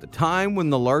 All right, the time when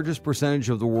the largest percentage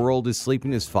of the world is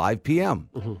sleeping is 5 p.m.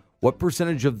 What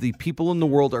percentage of the people in the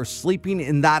world are sleeping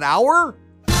in that hour?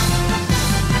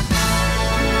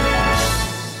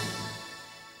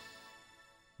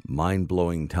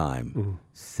 Mind-blowing time.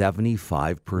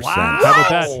 75%. How about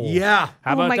that? Yeah.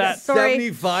 How about my God, that? sorry.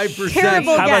 75%.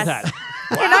 Terrible How guess. about that?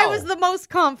 And I was the most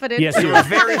confident. Yes, you You're were.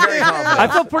 very, very confident. I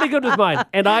felt pretty good with mine,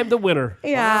 and I'm the winner.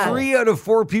 Yeah. 3 out of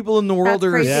 4 people in the world That's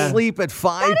are crazy. asleep at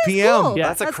 5 That is p.m. cool. Yeah.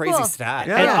 That's a That's crazy cool. stat.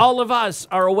 Yeah. And all of us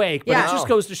are awake, but Yeah. it just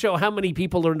goes to show how many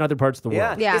people are in other parts of the Yeah.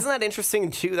 world. Yeah. Isn't that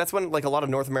interesting too? That's when like a lot of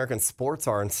North American sports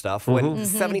are and stuff. When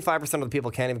 75% of the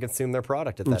people can't even consume their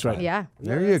product at that That's right. time. Yeah.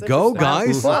 There you go,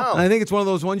 guys. Wow. And I think it's one of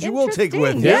those ones you will take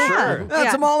with you. Yeah. Sure. That's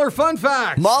Yeah. a Mahler fun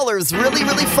fact. Mahler's really,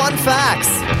 really fun facts.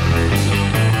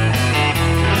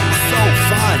 So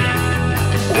fun.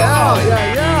 Yeah.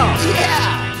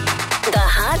 The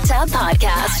Hot Tub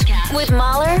Podcast with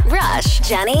Mahler, Rush,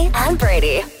 Jenny, and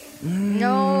Brady.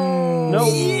 No. No.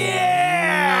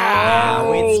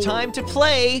 Now it's time to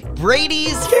play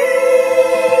Brady's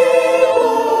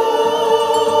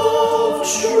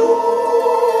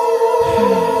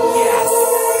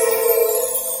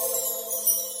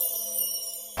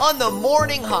on the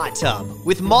Morning Hot Tub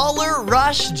with Mahler,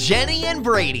 Rush, Jenny, and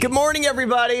Brady. Good morning,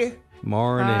 everybody.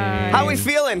 Morning. How we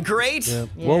feeling? Great.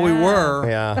 Well, we were.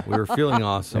 Yeah. We were feeling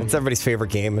awesome. It's everybody's favorite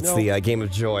game. It's the game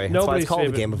of joy. That's why Nobody's it's called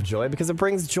favorite. the game of joy because it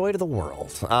brings joy to the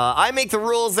world. I make the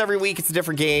rules every week. It's a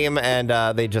different game, and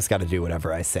they just got to do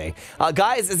whatever I say.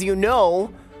 Guys, as you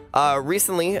know,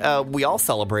 recently we all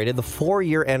celebrated the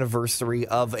 4-year anniversary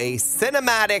of a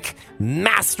cinematic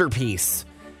masterpiece.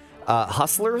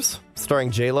 Hustlers,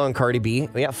 starring J-Lo and Cardi B.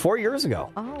 Yeah, 4 years ago.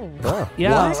 Oh.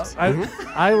 Yeah, What?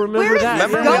 I remember Where is that. this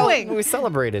Remember yeah. going? we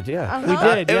celebrated, yeah. We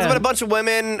did, It was yeah. about a bunch of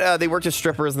women. They worked as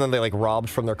strippers, and then they like robbed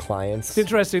from their clients. It's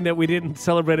interesting that we didn't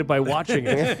celebrate it by watching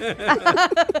it.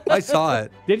 I saw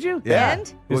it. Did you? Yeah.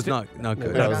 And? It was not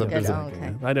good. That was Not a good. busy Oh,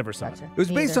 okay. I never saw it. Gotcha. It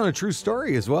was based on a true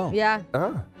story as well. Yeah.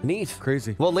 Neat.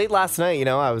 Crazy. Well, late last night,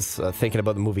 I was thinking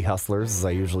about the movie Hustlers, as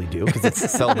I usually do, because it's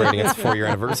celebrating its 4-year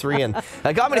anniversary, and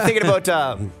it got me to thinking about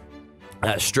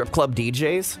strip club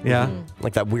DJs. Yeah.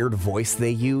 Like that weird voice they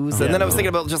use. And then I was thinking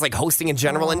about just like hosting in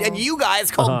general. And you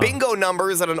guys called bingo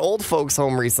numbers at an old folks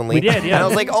home recently. We did, yeah. And I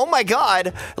was like, oh my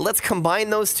God, let's combine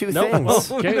those two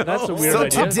things. Okay, that's a weird So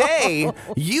idea. today,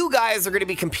 you guys are going to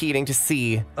be competing to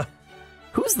see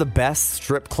who's the best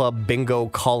strip club bingo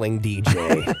calling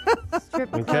DJ.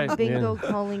 Strip club Okay, bingo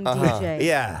calling DJ.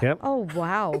 Yeah. Yep. Oh,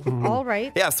 wow. All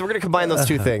right. Yeah, so we're going to combine those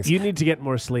two things. You need to get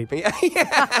more sleep.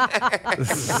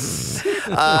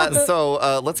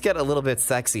 So let's get a little bit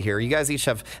sexy here. You guys each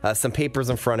have some papers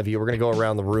in front of you. We're going to go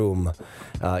around the room.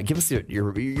 Give us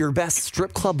your best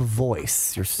strip club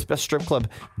voice, your best strip club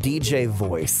DJ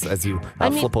voice as you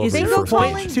flip over is your there Bingo first point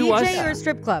calling page. to us? DJ or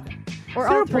strip club? Or Is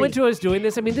there all a three? point to us doing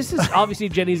this? I mean, this is obviously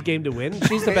Jenny's game to win.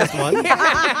 She's the best one.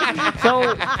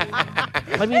 So,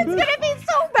 I mean, It's going to be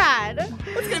so bad.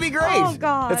 It's going to be great. Oh,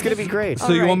 God. It's going to be great.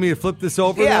 So you want me to flip this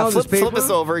over yeah, now? flip this paper? this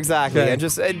over, exactly. Okay. And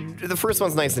just the first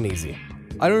one's nice and easy.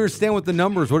 I don't understand what the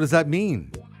numbers. What does that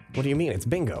mean? What do you mean? It's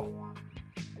bingo.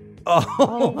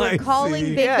 Oh, we're I calling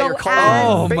see. bingo Yeah, you're calling- as...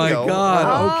 Oh my Bingo.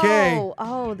 God. Okay.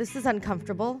 Oh, this is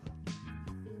uncomfortable.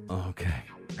 Okay.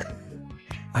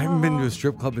 I haven't been to a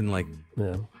strip club in like,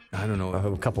 yeah. I don't know.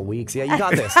 A couple weeks. Yeah, you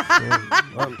got this.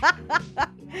 I'm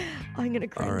going to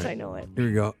cringe. right. I know it. Here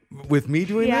we go. With me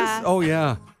doing Yeah. this? Oh,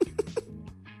 yeah.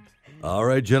 All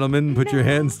right, gentlemen, put your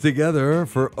hands together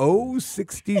for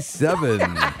 067.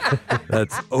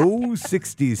 That's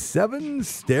 067,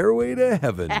 Stairway to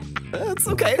Heaven. That's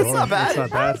okay. It's not bad. It's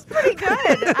not bad. Pretty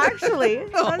good, actually.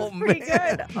 That's pretty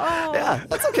good. Oh. Yeah,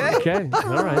 that's okay. Okay,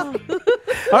 all right.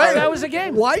 All right, that was a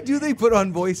game. Why do they put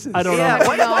on voices? I don't know. Yeah,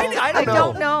 why, I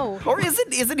don't know. Or is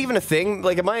it even a thing?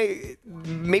 Like,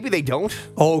 maybe they don't?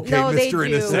 Okay, No, they Mr. do.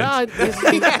 Innocent.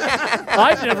 Yeah,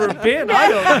 I've never been. I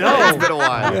don't know. It's been a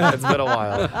while. It's been a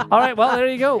while. All right, well, there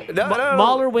you go. No.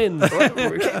 Mahler wins.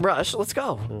 Okay, Rush, let's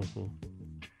go.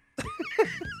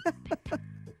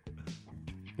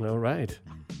 All right.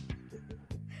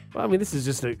 Well, I mean, this is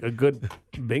just a good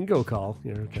bingo call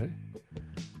here, okay?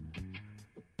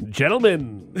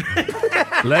 Gentlemen,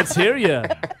 let's hear you.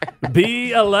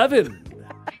 B11.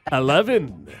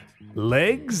 11.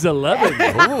 Legs 11.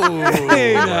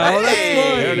 Hey, now, that's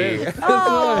There it is.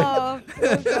 Oh,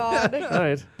 God. All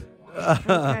right.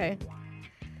 Okay.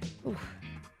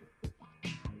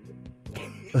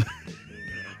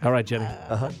 All right, Jenny.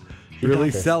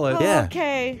 really sell it. Yeah.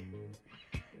 Okay.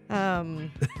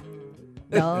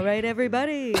 All right,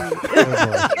 everybody.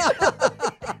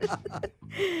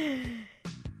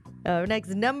 Our next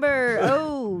number,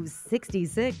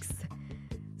 66.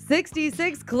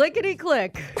 66, clickety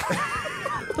click.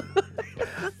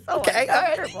 Okay, all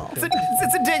right.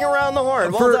 It's a ding around the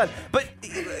horn. Well done. But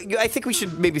I think we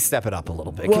should maybe step it up a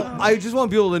little bit. Well, I just want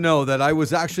people to know that I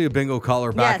was actually a bingo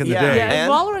caller back Yes. in the Yeah. day. Yeah, and And-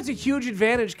 Mahler has a huge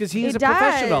advantage because he's He a does.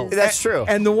 professional. That's true.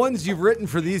 And the ones you've written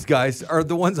for these guys are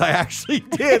the ones I actually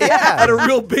did at a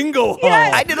real bingo hall.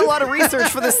 I did a lot of research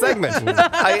for this segment.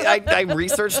 I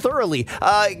researched thoroughly.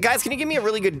 Guys, can you give me a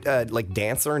really good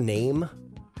dancer name?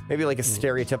 Maybe like a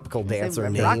stereotypical dancer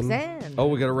name. Roxanne. Oh,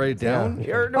 we got to write it down?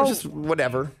 Or no, just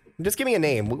whatever. Just give me a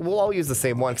name. We'll all use the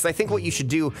same one because I think what you should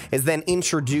do is then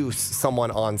introduce someone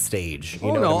on stage.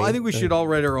 You know no, what I mean? think we should all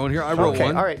write our own here. I wrote Okay,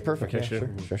 one. all right, perfect. Okay, Yeah,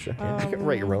 sure. Yeah, you can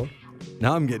write your own.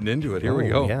 Now I'm getting into it. Here we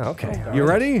Ooh, go. Yeah, okay. You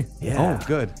ready? Yeah. Oh,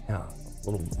 good. Yeah,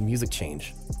 little music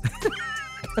change.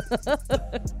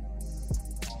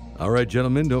 All right,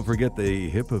 gentlemen, don't forget the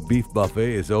Hip of Beef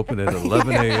Buffet is open at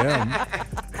 11 a.m.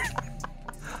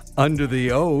 Under the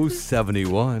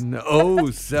 071.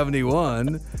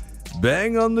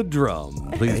 Bang on the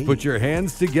drum. Please put your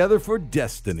hands together for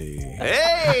destiny.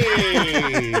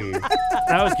 Hey!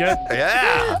 That was good.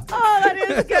 Yeah. Oh, that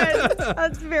is good.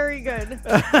 That's very good.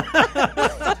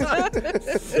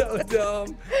 So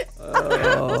dumb.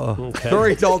 Okay.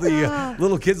 Sorry to all the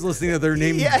little kids listening to their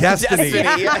name Destiny.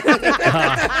 Yeah.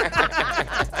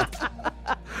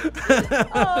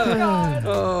 Oh, God.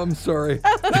 Oh, I'm sorry.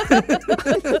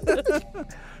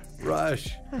 Rush.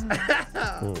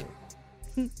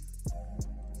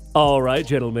 All right,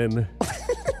 gentlemen.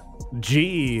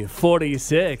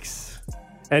 G46.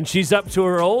 And she's up to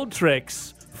her old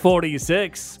tricks.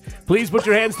 46. Please put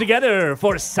your hands together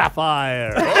for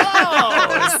Sapphire.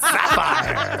 Oh,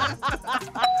 Sapphire.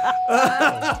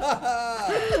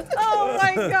 Oh,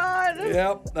 my God.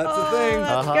 Yep, that's Oh, the thing.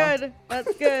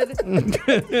 that's good. That's good.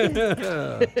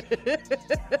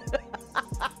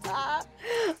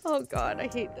 Oh, God, I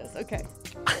hate this. Okay.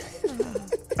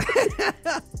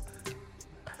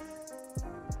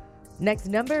 Next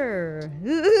number.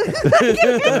 Your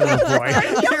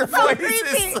voice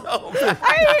is so bad.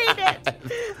 I hate it.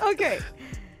 Okay.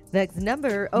 Next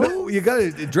number. Oh, No, you got to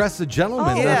address the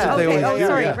gentleman. Oh, That's yeah. what they okay. always do.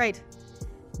 Sorry. Yeah. Right.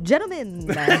 Gentlemen.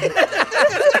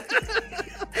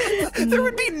 There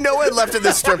would be no one left in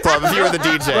this strip club if you were the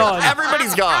DJ. Gone.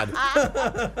 Everybody's gone.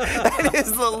 That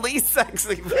is the least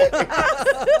sexy thing.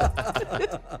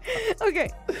 Okay.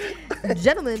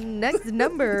 Gentlemen, next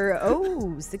number.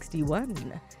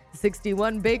 61.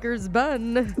 61 Baker's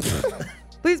Bun.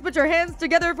 Please put your hands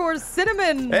together for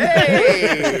Cinnamon.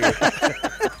 Hey!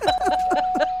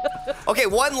 Okay,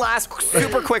 one last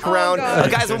super quick round. God.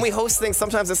 Guys, when we host things,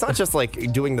 sometimes it's not just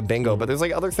like doing the bingo, but there's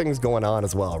like other things going on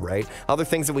as well, right? Other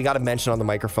things that we got to mention on the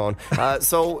microphone.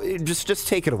 So just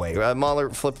take it away. Mahler,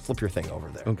 flip your thing over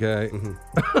there. Okay.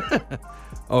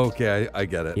 Okay, I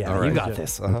get it. Yeah, All right. you got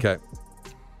this. Uh-huh. Okay.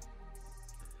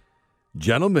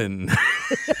 Gentlemen.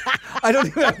 I don't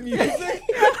even have music.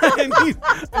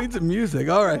 I need some music.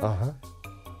 All right.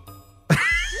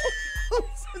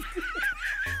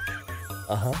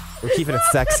 We're keeping it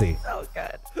sexy. Oh,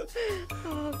 good.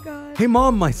 Oh, God. Hey,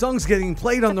 Mom, my song's getting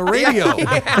played on the radio.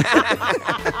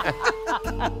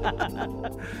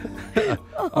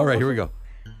 All right, here we go.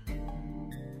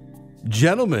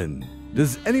 Gentlemen,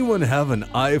 does anyone have an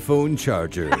iPhone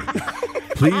charger?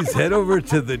 Please head over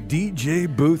to the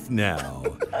DJ booth now.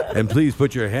 And please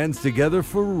put your hands together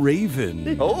for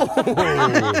Raven. Oh,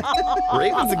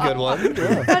 Raven's a good one.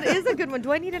 Yeah. That is a good one.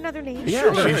 Do I need another name?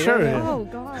 Yeah, sure. Oh,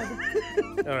 God.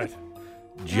 All right.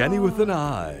 Jenny with an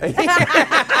eye.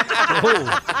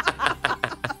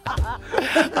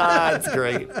 That's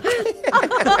great.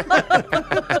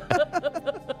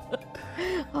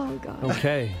 Oh, God.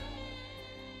 Okay.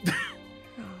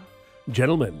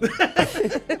 Gentlemen.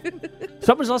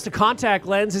 Someone's lost a contact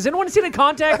lens. Has anyone seen a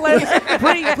contact lens?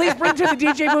 Please bring to the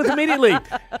DJ booth immediately.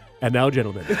 And now,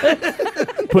 gentlemen,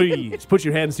 please put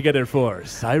your hands together for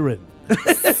Siren.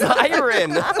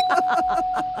 Siren.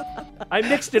 I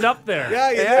mixed it up there.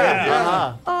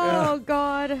 Yeah. Oh,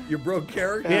 God. You broke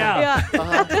character? Yeah.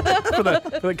 Yeah.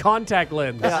 For the contact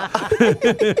lens.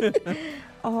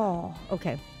 Oh,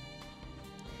 okay.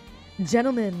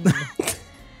 Gentlemen,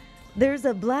 there's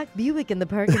a black Buick in the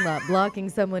parking lot blocking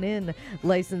someone in.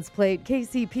 License plate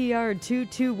KCPR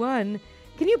 221.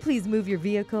 Can you please move your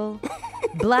vehicle?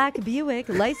 Black Buick,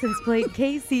 license plate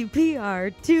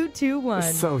KCPR 221.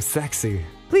 So sexy.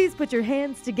 Please put your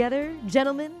hands together,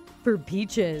 gentlemen, for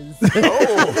Peaches.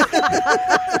 Oh.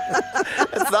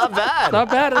 That's not bad. Not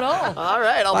bad at all. All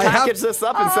right, I'll package this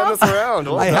up and send this around.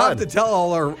 Well I done. have to tell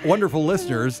all our wonderful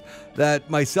listeners that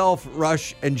myself,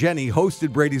 Rush, and Jenny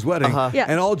hosted Brady's wedding. Yeah.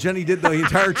 And all Jenny did the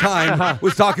entire time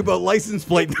was talk about license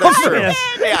plate That's numbers. true. Yes.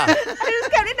 Yeah.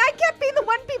 I kept being the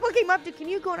one people came up to. Can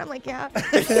you go? And I'm like, yeah.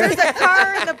 There's a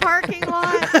car in the parking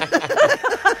lot.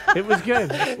 It was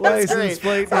good. License great.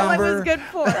 plate That's all it number. was good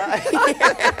for.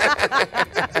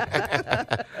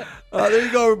 There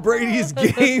you go, Brady's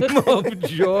game of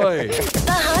joy.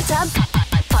 The Hot Tub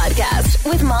Podcast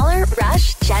with Mahler,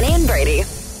 Rush, Jenny, and Brady.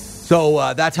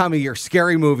 So that time of year,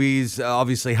 scary movies,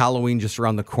 obviously Halloween just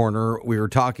around the corner. We were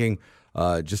talking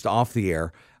just off the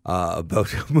air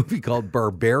about a movie called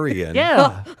Barbarian.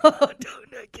 Yeah.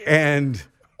 And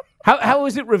How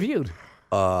was it reviewed?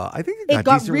 I think It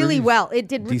got decent really reviews. well. It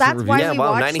did. Decent That's why Yeah, we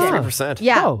wow, watched 93%. it.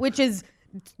 Yeah, Oh. which is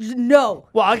no.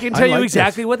 Well, I can tell you like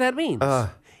exactly this. what that means.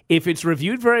 If it's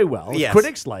reviewed very well, if Yes.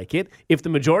 critics like it, if the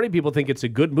majority of people think it's a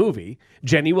good movie,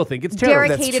 Jenny will think it's terrible. Derek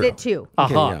That's hated true. it too.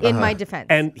 Uh-huh. In my defense.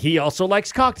 And he also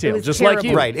likes It cocktails, was just like you.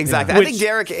 terrible. Right, exactly. Which- I think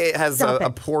Derek has Stop a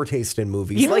it. poor taste in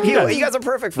movies. You Like do. you guys are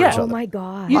perfect for Yeah. each Oh other. my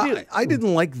God. I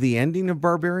didn't like the ending of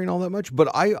Barbarian all that much, but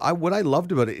I what I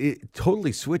loved about it, it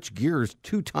totally switched gears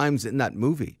 2 times in that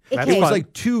movie. That's It was fun.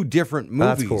 like 2 different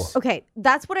movies. That's cool. Okay,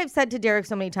 that's what I've said to Derek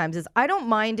so many times is I don't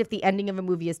mind if the ending of a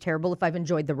movie is terrible if I've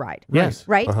enjoyed the ride. Yes.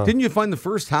 Right? Didn't you find the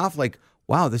first half like,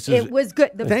 wow, this is It was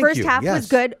good. The Thank first you, half yes. was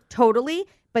good, totally.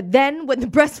 But then when the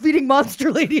breastfeeding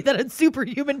monster lady that had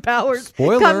superhuman powers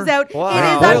Spoiler. comes out, Wow.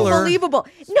 it is Spoiler. unbelievable.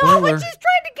 No, Spoiler. when she's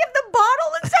trying to give the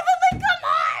bottle and stuff, I'm like, come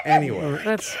on. anyway.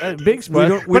 That's a big spoiler.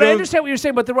 don't- we But I don't- understand what you're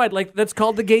saying about the ride. Like, that's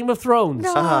called the Game of Thrones.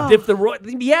 No. If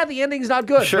the ending's not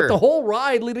good, Sure. but the whole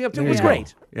ride leading up to it was Yeah.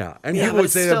 great. Yeah, and Yeah, people but would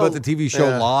it's say that about still- the TV show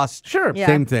Lost. Sure. Yeah.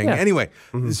 Same thing. Yeah. Anyway,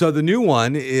 so the new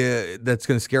one that's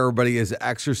going to scare everybody is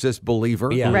Exorcist Believer.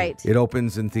 Yeah. Right. It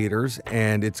opens in theaters,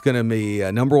 and it's going to be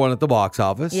number 1 at the box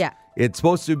office. Yeah. It's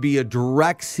supposed to be a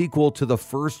direct sequel to the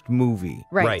first movie.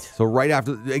 Right. So right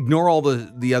after, ignore all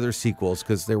the other sequels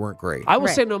because they weren't great. I will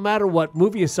Right. say, no matter what,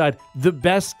 movie aside, the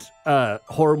best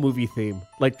horror movie theme.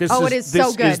 Like this Oh, is it is this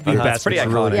so good. is the It's best. pretty It's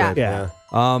iconic. really Yeah. good.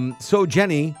 Yeah. So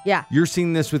Jenny, Yeah. you're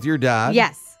seeing this with your dad.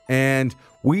 Yes. And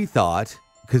we thought,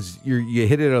 because you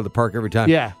hit it out of the park every time,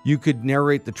 Yeah. you could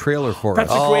narrate the trailer for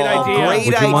That's us. a great idea. Great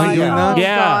Would you mind idea. doing that? Oh,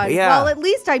 Yeah. God. Yeah. Well, at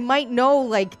least I might know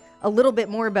like a little bit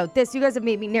more about this. You guys have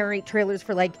made me narrate trailers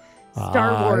for like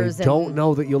Star Wars. I don't and...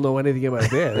 know that you'll know anything about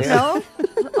this. No?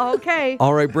 Okay.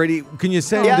 All right, Brady, can you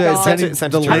send Yeah, no, send Jenny it-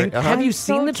 send the it to her. link? Uh-huh. Have you I'm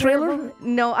seen so the trailer? terrible.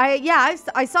 No,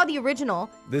 I saw the original.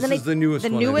 This Then is the newest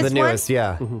the one, newest The newest,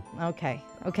 yeah. one? Okay.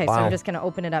 Okay, so Wow. I'm just going to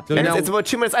open it up. So here. And now- it's about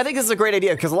 2 minutes. I think this is a great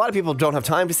idea because a lot of people don't have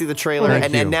time to see the trailer, Thank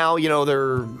and you. now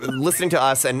they're listening to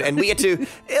us, and we get to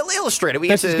illustrate it. We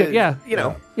get This is to, good, yeah.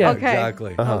 Yeah. Okay.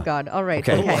 Exactly. Oh, God. All right.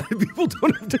 Okay. A lot of people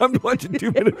don't have time to watch it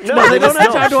 2 minutes. No, they don't just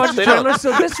have time to watch the They don't. trailer.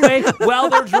 So this way, while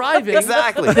they're driving,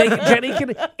 Exactly. Jenny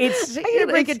can. It's I'm going to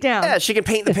break it down. Yeah, she can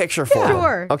paint the picture for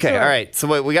Sure, you. Okay, sure. all right.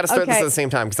 So we got to start this Okay. at the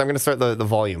same time because I'm going to start the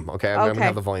volume. Okay, I'm going to Okay.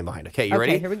 have the volume behind. Okay, you Okay,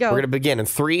 ready? here we go. We're going to begin in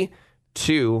 3,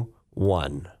 2,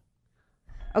 1.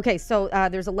 Okay, so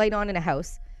there's a light on in a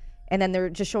house, and then they're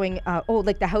just showing,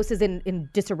 like the house is in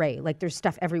disarray. Like there's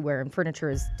stuff everywhere, and furniture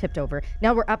is tipped over.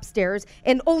 Now we're upstairs,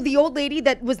 and the old lady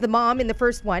that was the mom in the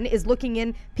first one is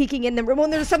peeking in the room. Well,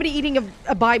 there's somebody eating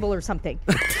a Bible or something.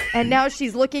 And now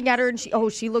she's looking at her, and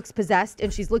she looks possessed,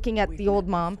 and she's looking at the old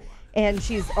mom. And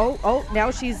she's,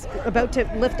 now she's about to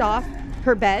lift off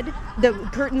her bed. The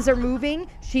curtains are moving.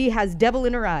 She has devil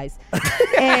in her eyes.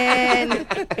 And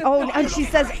she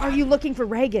says, "Are you looking for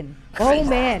Reagan?" Oh,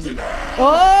 man.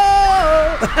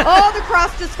 Oh, the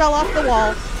cross just fell off the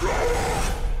wall.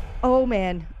 Oh,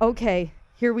 man. Okay,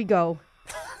 here we go.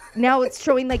 Now it's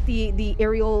showing like the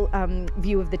aerial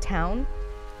view of the town.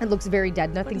 It looks very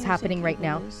dead. Nothing's happening right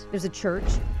now. There's a church.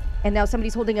 And now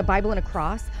somebody's holding a Bible and a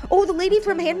cross. Oh, the lady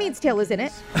from Handmaid's Tale is in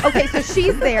it. Okay, so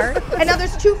she's there. And now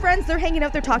there's two friends. They're hanging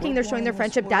out. They're talking. They're showing their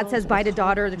friendship. Dad says bye to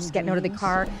daughter. They're just getting out of the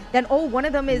car. Then, one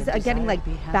of them is getting like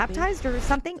baptized or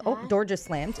something. Oh, door just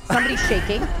slammed. Somebody's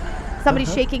shaking.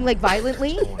 Somebody's shaking like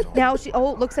violently. Now it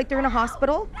looks like they're in a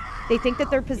hospital. They think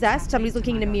that they're possessed. Somebody's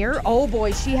looking in a mirror. Oh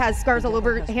boy, she has scars all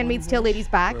over Handmaid's Tale lady's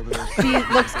back. She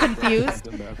looks confused.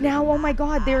 Now, oh my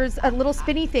God, there's a little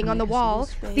spinny thing on the wall.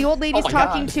 The old lady's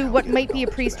talking to what might be a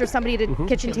priest or somebody at a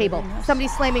kitchen table.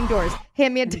 Somebody's slamming doors.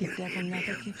 Hand me a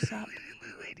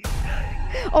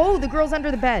Oh, the girl's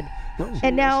under the bed.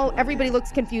 And now everybody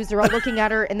looks confused. They're all looking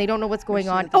at her and they don't know what's going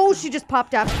on. Oh, she just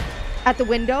popped up at the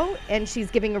window and she's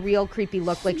giving a real creepy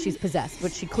look like she's possessed,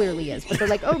 which she clearly is. But they're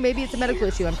like, maybe it's a medical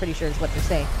issue, I'm pretty sure is what they're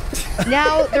saying.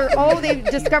 Now they've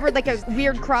discovered like a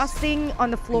weird cross thing on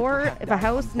the floor of a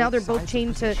house. Now they're both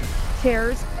chained to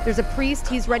chairs. There's a priest.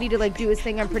 He's ready to like do his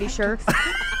thing, I'm pretty sure.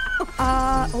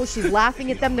 She's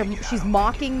laughing at them. She's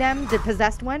mocking them, the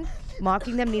possessed one.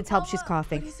 Mocking them, needs help. She's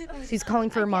coughing. She's calling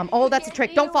for her mom. Oh, that's a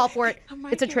trick. Don't fall for it.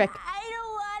 It's a trick. I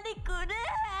don't want to go to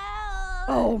hell.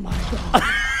 Oh my God.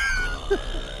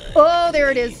 Oh,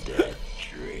 there it is.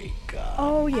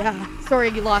 Oh, yeah. Sorry,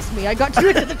 you lost me. I got you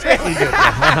into the trick.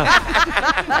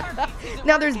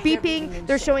 Now there's beeping.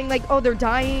 They're showing like, they're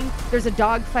dying. There's a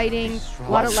dog fighting. A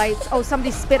lot of lights. Oh,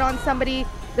 somebody spit on somebody.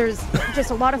 There's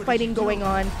just a lot of fighting going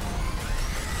on.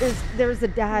 There's a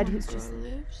dad who's just...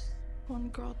 One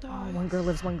girl dies. Oh, one girl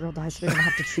lives, one girl dies, so they're going to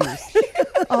have to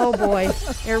choose. Oh, boy.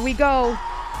 Here we go.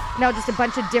 Now just a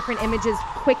bunch of different images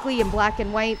quickly in black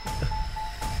and white.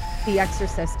 The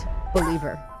Exorcist,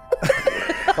 believer.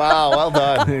 Wow, well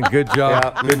done. Good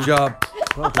job. Yeah. Good job.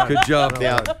 Good job.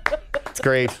 Yeah, it's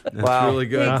great. That's really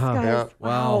good. Thanks, guys. Yeah.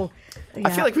 Wow. Yeah.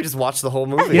 I feel like we just watched the whole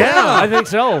movie. Yeah, I think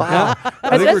so. Wow. Yeah. I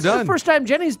think This we're is done. the first time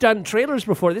Jenny's done trailers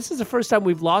before. This is the first time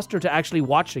we've lost her to actually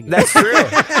watching it. That's true.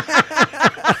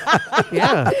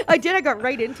 Yeah. I did. I got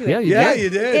right into it. Yeah, you Yeah, did. you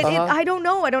did. I don't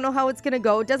know. I don't know how it's going to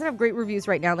go. It doesn't have great reviews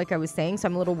right now, like I was saying, so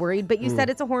I'm a little worried. But you said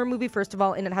it's a horror movie, first of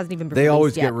all, and it hasn't even been They released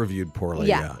always yet. get reviewed poorly.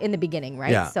 Yeah, in the beginning,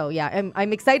 right? Yeah. So,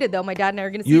 I'm excited, though. My dad and I are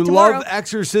going to see You it tomorrow. love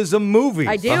exorcism movies.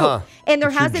 I do. And there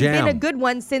It's your hasn't been a jam. good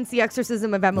one since The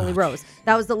Exorcism of Emily Rose.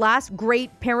 That was the last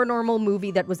great paranormal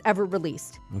movie that was ever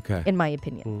released, Okay. in my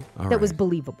opinion, All that was right.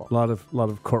 believable. A lot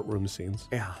of courtroom scenes.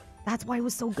 Yeah. That's why it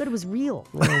was so good. It was real.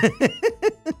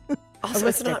 Also,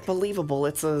 it's not believable.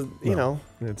 It's a, you know,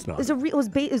 It's not. It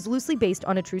was loosely based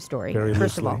on a true story, Very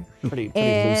first of loosely. all. pretty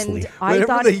And loosely. I Whenever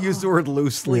thought they use the word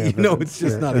loosely, you know it's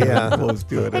just not even close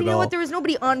to it And at you know all. what? There was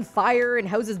nobody on fire and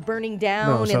houses burning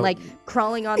down so- and like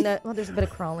crawling on the. Well, there's a bit of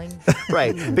crawling.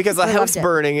 Right, because a I house loved it.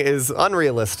 burning is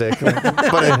unrealistic, but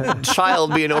a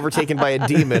child being overtaken by a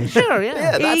demon. Sure, yeah.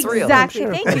 Yeah, that's real. Exactly.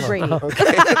 Thank you, Brady.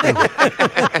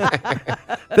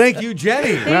 Thank you,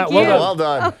 Jenny. Yeah, you. Well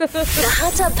done. The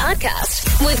Hot Tub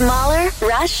Podcast with Mahler,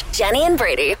 Rush, Jenny, and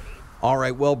Brady. All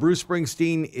right. Well, Bruce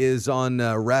Springsteen is on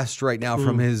rest right now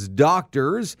from his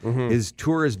doctors. His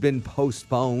tour has been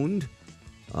postponed,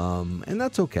 and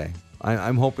that's okay.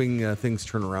 I'm hoping things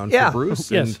turn around Yeah. for Bruce.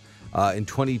 Yes. And in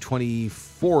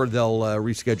 2024, they'll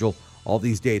reschedule all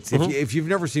these dates. If you've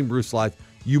never seen Bruce live,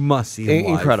 you must see him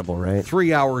live. Incredible, right?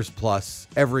 3 hours plus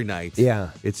every night.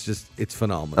 Yeah. It's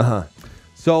phenomenal.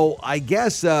 So I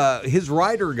guess his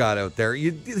rider got out there.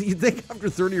 You'd think after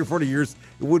 30 or 40 years,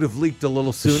 it would have leaked a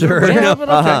little sooner. Sure. But, Yeah, but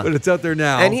okay. but it's out there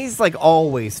now. And he's like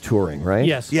always touring, right?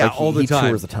 Yes. Yeah, Like, all the he time.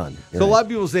 tours a ton. So a lot of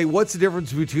people say, what's the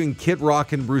difference between Kid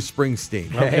Rock and Bruce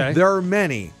Springsteen? Okay. There are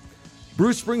many.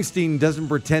 Bruce Springsteen doesn't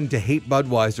pretend to hate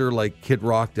Budweiser like Kid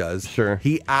Rock does. Sure.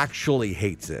 He actually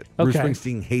hates it. Bruce Okay.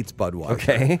 Springsteen hates Budweiser.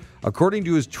 Okay. According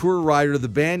to his tour rider, the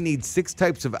band needs 6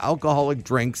 types of alcoholic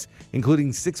drinks,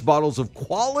 including 6 bottles of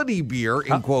quality beer,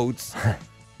 in quotes,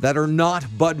 that are not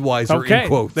Budweiser, Okay. in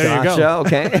quotes. There you go.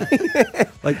 Gotcha, okay.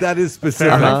 Like that is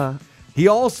specific. enough. He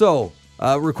also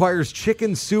requires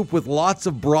chicken soup with lots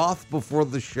of broth before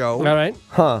the show. All right.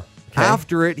 Huh. Okay.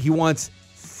 After it, he wants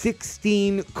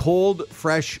 16 cold,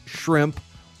 fresh shrimp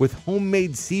with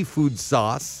homemade seafood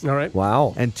sauce All right.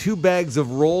 Wow. and 2 bags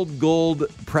of rolled gold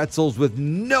pretzels with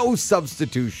no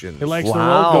substitution. He likes the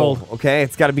Wow. roll gold. Okay,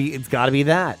 it's got to be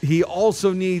that. He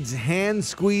also needs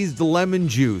hand-squeezed lemon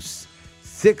juice,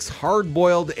 6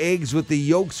 hard-boiled eggs with the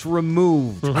yolks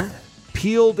removed,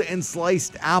 peeled and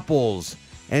sliced apples,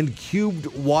 and cubed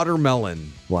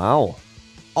watermelon. Wow.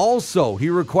 Also,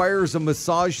 he requires a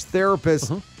massage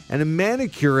therapist and a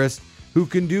manicurist who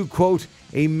can do, quote,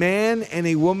 a man and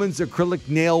a woman's acrylic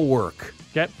nail work.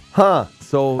 Okay. Huh.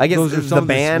 So I guess those are there's some the of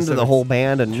band, the specifics. whole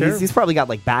band, and Sure. he's probably got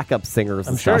like backup singers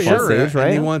and sure, stuff on yeah. stage, right?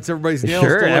 And he wants everybody's nails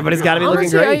Sure, to look everybody's got to be looking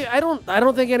Honestly, great. I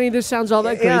don't think any of this sounds all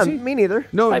that crazy. Yeah, me neither.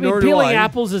 No, I mean, nor do peeling I.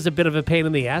 apples is a bit of a pain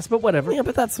in the ass, but whatever. Yeah,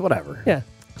 but that's whatever. Yeah.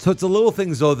 So it's the little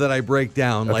things, though, that I break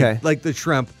down, Okay. like the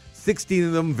shrimp. 16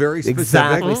 of them, very specific.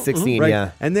 Exactly 16, Right?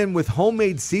 yeah. And then with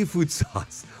homemade seafood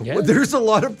sauce, Yeah. there's a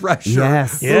lot of pressure.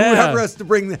 Yes. For Yeah. whoever has to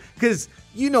bring because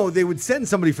they would send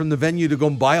somebody from the venue to go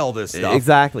and buy all this stuff.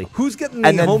 Exactly. Who's getting the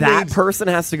And then homemade that person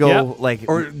has to go Yep. like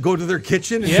or go to their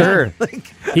kitchen? And Sure.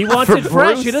 Like, He wants For it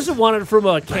fresh. Bruce? He doesn't want it from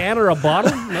a can or a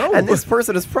bottle. No. and this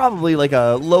person is probably like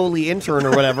a lowly intern or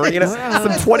whatever,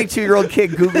 some 22-year-old kid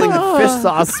Googling fish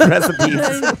sauce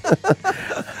recipes.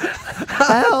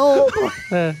 Help.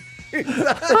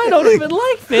 I don't even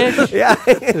like fish. Yeah.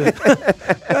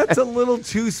 that's a little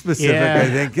too specific, Yeah. I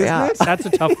think, isn't it? That's a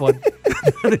tough one.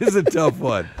 That is a tough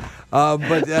one.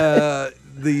 But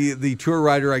the tour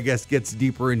rider, I guess, gets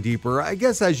deeper and deeper. I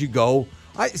guess as you go,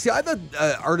 I thought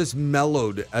artists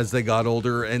mellowed as they got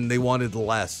older and they wanted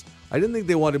less. I didn't think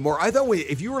they wanted more. I thought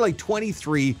if you were like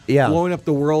 23, blowing up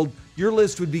the world, your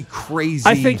list would be crazy.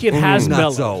 I think it has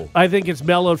nutso. mellowed. I think it's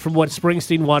mellowed from what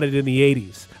Springsteen wanted in the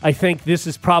 80s. I think this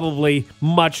is probably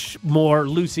much more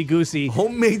loosey-goosey.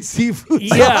 Homemade seafood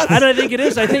Yeah, sauce. and I think it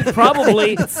is. I think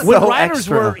probably when so riders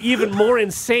extra. were even more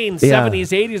insane, Yeah.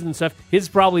 70s, 80s and stuff, his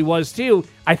probably was too.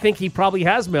 I think he probably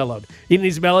has mellowed.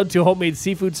 He's mellowed to homemade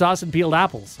seafood sauce and peeled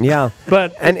apples. Yeah.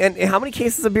 But And how many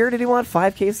cases of beer did he want?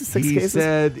 5 cases? 6 He cases?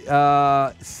 said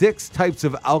 6 types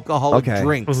of alcoholic Okay.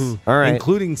 drinks, All right.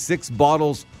 including 6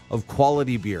 bottles of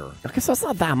quality beer. Okay, so it's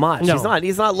not that much. No.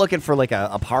 He's not looking for like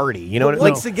a party. You know what I mean?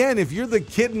 Once again, if you're the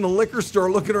kid in the liquor store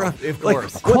looking around, of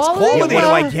course. what's quality? What do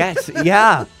I get?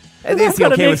 Yeah. And I'm is he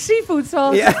gonna okay make with seafood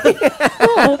sauce. Yeah.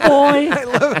 Oh boy.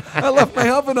 I left my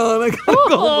oven on. I gotta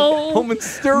go home and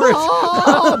stir it.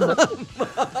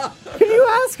 Can you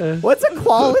ask what's a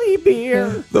quality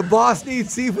beer? The boss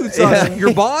needs seafood sauce. Yeah.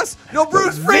 Your boss? No,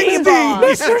 Bruce Mr.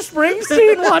 Springsteen.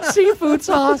 Springsteen wants seafood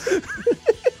sauce.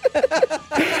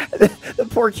 The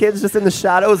poor kid's just in the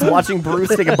shadows watching Bruce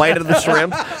take a bite of the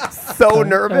shrimp. So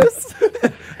nervous.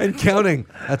 And counting.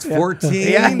 That's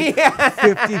 14, Yeah.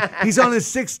 50. He's on his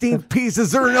 16th piece.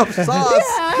 Is there enough sauce?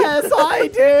 Yes, I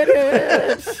did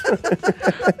it.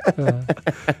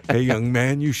 Hey, young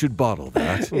man, you should bottle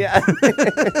that. Yeah.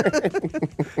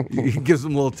 He gives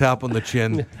him a little tap on the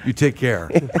chin. You take care.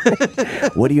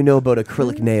 What do you know about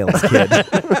acrylic nails, kid?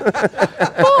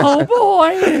 Oh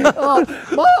boy.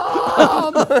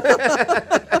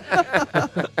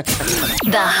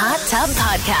 The Hot Tub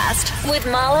Podcast with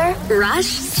Mahler,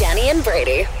 Rush, Jenny, and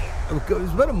Brady. It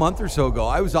was about a month or so ago.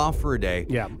 I was off for a day.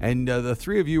 Yeah. And the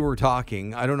three of you were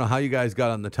talking. I don't know how you guys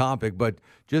got on the topic, but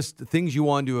just things you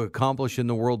wanted to accomplish in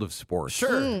the world of sports.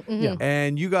 Sure. Yeah.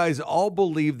 And you guys all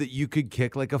believe that you could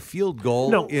kick like a field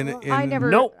goal No. in I never.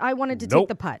 Nope. I wanted to Nope. take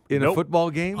the putt. a Nope. football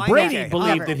game. Brady Okay.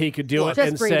 believed Never. that he could do it Just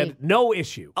and Brady. said, no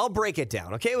issue. I'll break it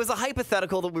down, okay? It was a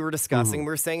hypothetical that we were discussing. We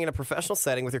were saying in a professional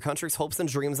setting with your country's hopes and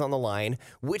dreams on the line,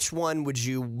 which one would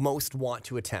you most want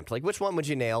to attempt? Like, which one would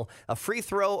you nail? A free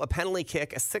throw, a penalty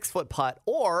kick, a 6-foot putt,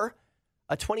 or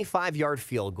a 25-yard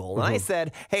field goal? And I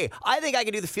said, hey, I think I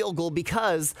can do the field goal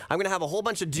because I'm going to have a whole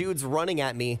bunch of dudes running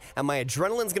at me, and my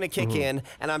adrenaline's going to kick in,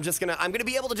 and I'm going to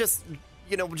be able to just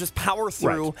power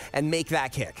through and make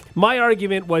that kick. My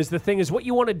argument was the thing is what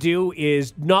you want to do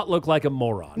is not look like a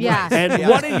moron. Yeah. And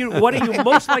what are you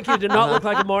most likely to not look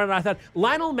like a moron? And I thought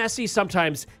Lionel Messi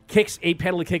sometimes kicks a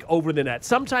penalty kick over the net.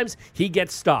 Sometimes he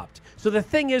gets stopped. So the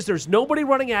thing is, there's nobody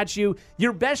running at you.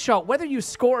 Your best shot, whether you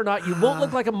score or not, you won't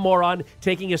look like a moron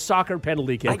taking a soccer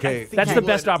penalty kick. Okay, That's the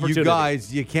best opportunity. You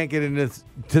guys, you can't get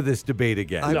into this debate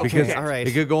again Okay, because all right.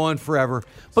 it could go on forever.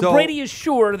 But So- Brady is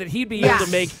sure that he'd be able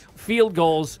to make field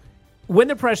goals when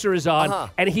the pressure is on,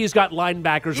 and he's got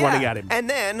linebackers running at him. And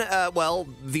then,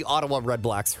 the Ottawa Red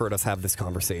Blacks heard us have this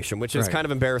conversation, which is Right. kind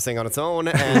of embarrassing on its own.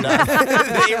 And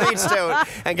they reached out.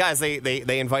 And guys,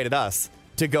 they invited us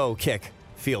to go kick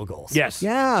field goals. Yes.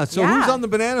 Yeah. So Yeah. who's on the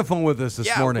banana phone with us this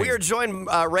morning? We are joined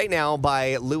right now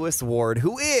by Lewis Ward,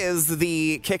 who is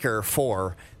the kicker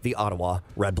for the Ottawa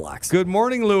Red Blacks. Good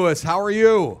morning, Lewis. How are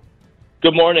you?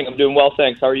 Good morning. I'm doing well,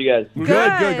 thanks. How are you guys?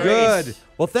 Good.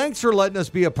 Well, thanks for letting us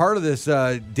be a part of this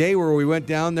day where we went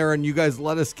down there and you guys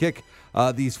let us kick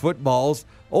these footballs.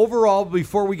 Overall,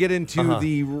 before we get into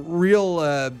the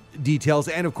real details,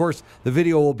 and of course the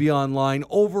video will be online,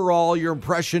 overall your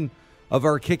impression of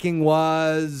our kicking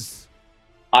was...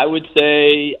 I would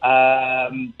say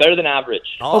better than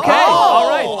average. Okay, all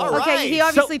right. Okay, he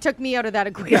obviously took me out of that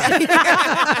equation.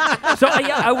 So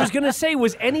I was going to say,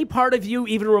 was any part of you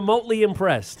even remotely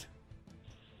impressed?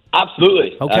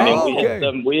 Absolutely. Okay. I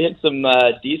mean, we hit some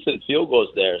decent field goals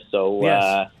there. So,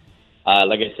 Yes.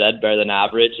 like I said, better than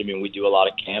average. I mean, we do a lot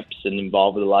of camps and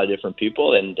involved with a lot of different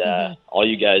people, and all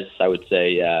you guys, I would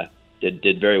say,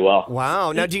 did very well.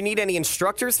 Wow. Now, do you need any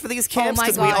instructors for these camps? my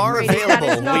Because we God, are Brady, that is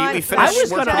available. not- We I finished was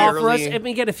going work to pretty offer us, early. if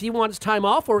we get a few months time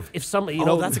off, or if somebody,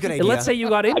 that's a good idea. let's say you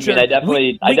got I injured. mean, I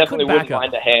definitely could wouldn't back up.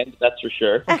 mind a hand, that's for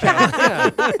sure.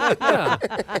 Yeah.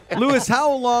 Lewis,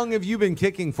 how long have you been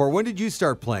kicking for? When did you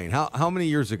start playing? How many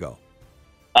years ago?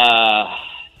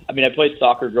 I mean, I played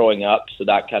soccer growing up, so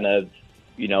that kind of,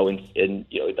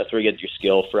 that's where you get your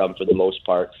skill from for the most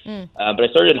part. But I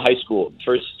started in high school.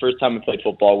 First time I played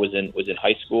football was in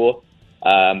high school.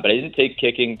 But I didn't take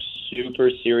kicking super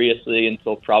seriously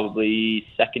until probably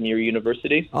second year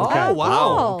university. Oh, Okay.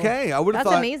 wow. Cool. Okay. I would have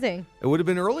That's thought amazing. it would have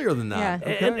been earlier than that.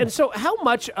 Yeah. Okay. And so how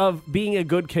much of being a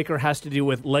good kicker has to do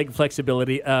with leg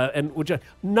flexibility? And which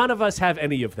none of us have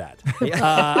any of that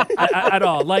at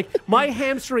all. Like, my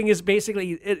hamstring is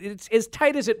basically it's as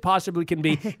tight as it possibly can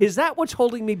be. Is that what's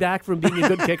holding me back from being a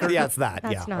good kicker? Yeah, it's that.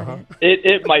 That's yeah. not it.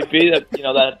 It might be that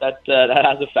that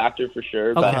has a factor for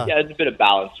sure, but Okay. yeah, it's a bit of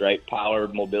balance, right? Power,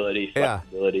 mobility, Yeah.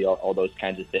 flexibility, all those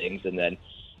kinds of things, and then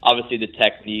obviously the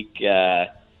technique.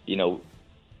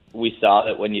 We saw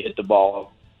that when you hit the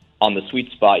ball on the sweet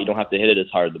spot, you don't have to hit it as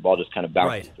hard. The ball just kind of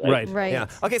bounces. Right. Right. Yeah.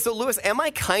 Okay, so Lewis, am I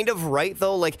kind of right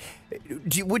though? Like,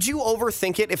 would you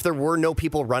overthink it if there were no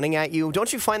people running at you?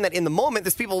 Don't you find that in the moment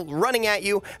there's people running at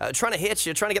you, trying to hit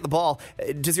you, trying to get the ball?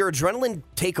 Does your adrenaline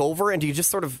take over, and do you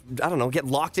just sort of, I don't know, get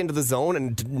locked into the zone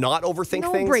and not overthink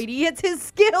No, things? Brady, it's his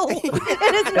skill.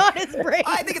 It is not his brain.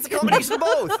 I think it's a combination of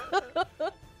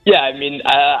both. Yeah, I mean,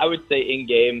 I would say in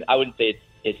game, I wouldn't say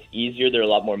it's easier. There are a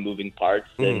lot more moving parts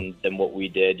than what we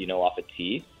did, off a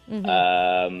tee.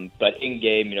 But in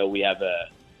game, we have a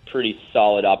pretty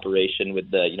solid operation with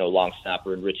the, long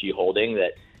snapper and Richie holding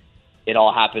that. It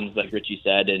all happens, like Richie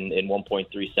said, in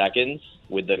 1.3 seconds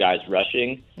with the guys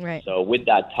rushing. Right. So with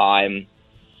that time,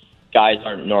 guys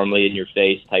aren't normally in your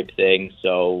face type thing.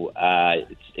 So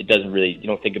it doesn't really, you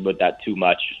don't think about that too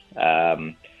much.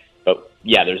 But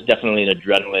yeah, there's definitely an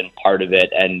adrenaline part of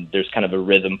it, and there's kind of a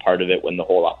rhythm part of it when the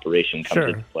whole operation comes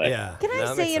into play. Yeah. Can I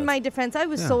that say makes in sense. my defense, I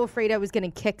was so afraid I was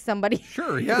going to kick somebody.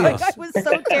 Sure, yeah. Like, I was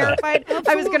so terrified I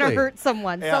was going to Absolutely. hurt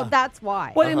someone. Yeah. So that's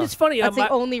why. Well, and it's funny. That's the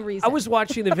only reason. I was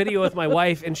watching the video with my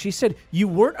wife, and she said you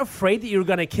weren't afraid that you were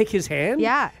going to kick his hand.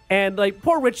 Yeah. And like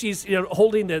poor Richie's,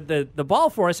 holding the ball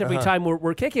for us every time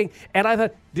we're kicking, and I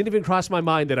thought didn't even cross my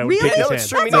mind that I would Really? kick his No, hand. it's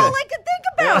true. That's all I could think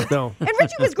about. No. And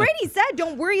Richie was great. He said,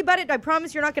 don't worry about it. I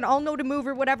promise you're not going to all know to move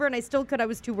or whatever. And I still could. I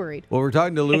was too worried. Well, we're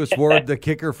talking to Lewis Ward, the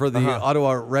kicker for the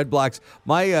Ottawa Red Blacks.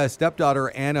 My stepdaughter,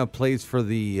 Anna, plays for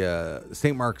the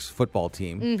St. Mark's football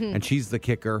team, and she's the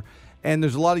kicker. And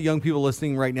there's a lot of young people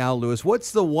listening right now, Lewis.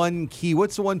 What's the one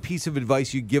piece of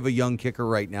advice you'd give a young kicker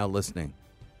right now listening?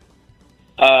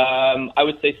 I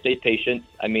would say stay patient.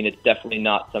 I mean, it's definitely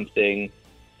not something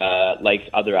like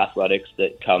other athletics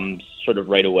that comes sort of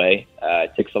right away.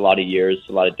 It takes a lot of years,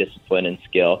 a lot of discipline and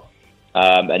skill.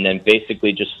 And then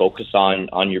basically just focus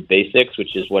on your basics,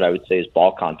 which is what I would say is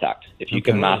ball contact. If you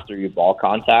can master your ball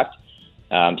contact,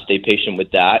 stay patient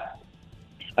with that,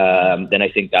 then I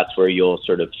think that's where you'll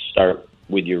sort of start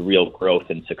with your real growth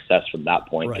and success from that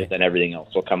point, because then everything else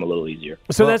will come a little easier.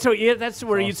 So that's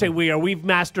where you'd say we've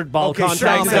mastered ball Okay,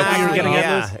 contact. Is that what you're getting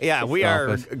at, Lewis? Yeah, we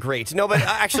are great. No, but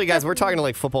actually, guys, we're talking to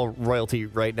like football royalty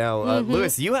right now.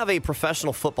 Lewis, you have a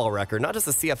professional football record, not just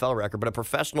a CFL record, but a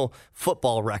professional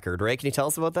football record, right? Can you tell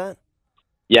us about that?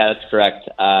 Yeah, that's correct.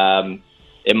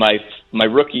 In my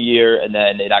rookie year, and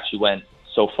then it actually went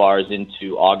so far as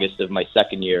into August of my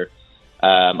second year,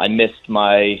 I missed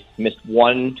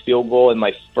one field goal in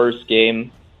my first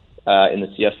game in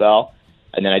the CFL,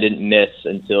 and then I didn't miss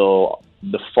until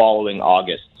the following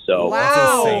August. So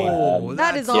Wow.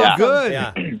 That is awesome. Good.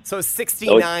 Yeah. So So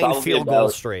 69 it's probably field goals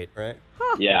about- straight, right?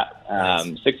 yeah,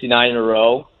 69 in a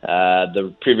row.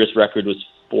 The previous record was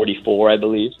 44, I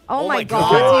believe. Oh, Oh my my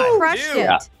God. God. You crushed Dude. it.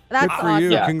 Yeah. That's Good for awesome.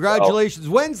 you. Yeah. Congratulations.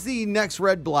 When's the next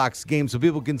Red Blacks game so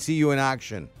people can see you in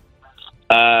action?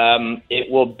 It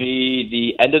will be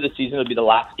the end of the season. It'll be the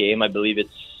last game. I believe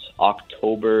it's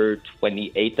October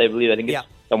 28th, I believe. I think it's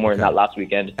somewhere in that last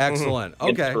weekend Excellent. in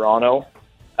Okay. Toronto.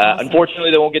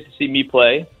 Unfortunately, they won't get to see me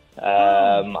play,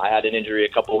 I had an injury a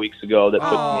couple weeks ago that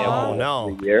put me out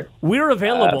no. for a year. We're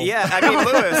available. Yeah, I mean,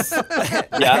 Lewis,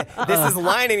 Yeah. this is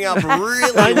lining up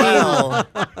really well.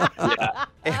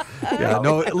 Yeah,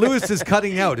 no, Lewis is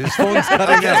cutting out. His phone's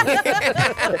cutting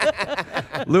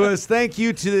out. Lewis, thank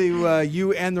you to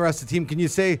you and the rest of the team. Can you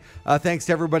say thanks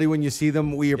to everybody when you see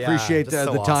them? We appreciate that's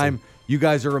so the time. You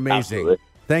guys are amazing. Absolutely.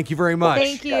 Thank you very much.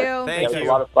 Thank you. Thank It was you.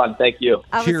 a lot of fun. Thank you.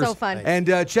 That Cheers. was so fun. And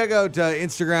check out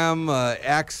Instagram,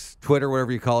 X, Twitter,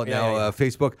 whatever you call it now,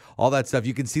 Facebook, all that stuff.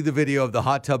 You can see the video of the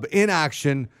hot tub in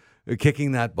action,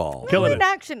 kicking that ball. Killing In it.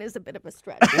 action is a bit of a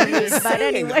stretch. But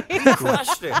anyway.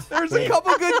 Crushed it. There's a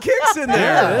couple good kicks in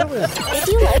there. If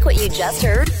you like what you just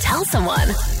heard, tell someone.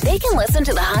 They can listen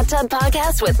to the Hot Tub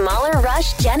Podcast with Mahler,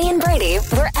 Rush, Jenny, and Brady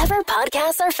wherever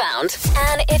podcasts are found.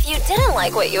 And if you didn't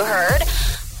like what you heard,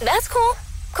 that's cool.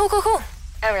 Cool.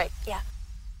 All right, yeah.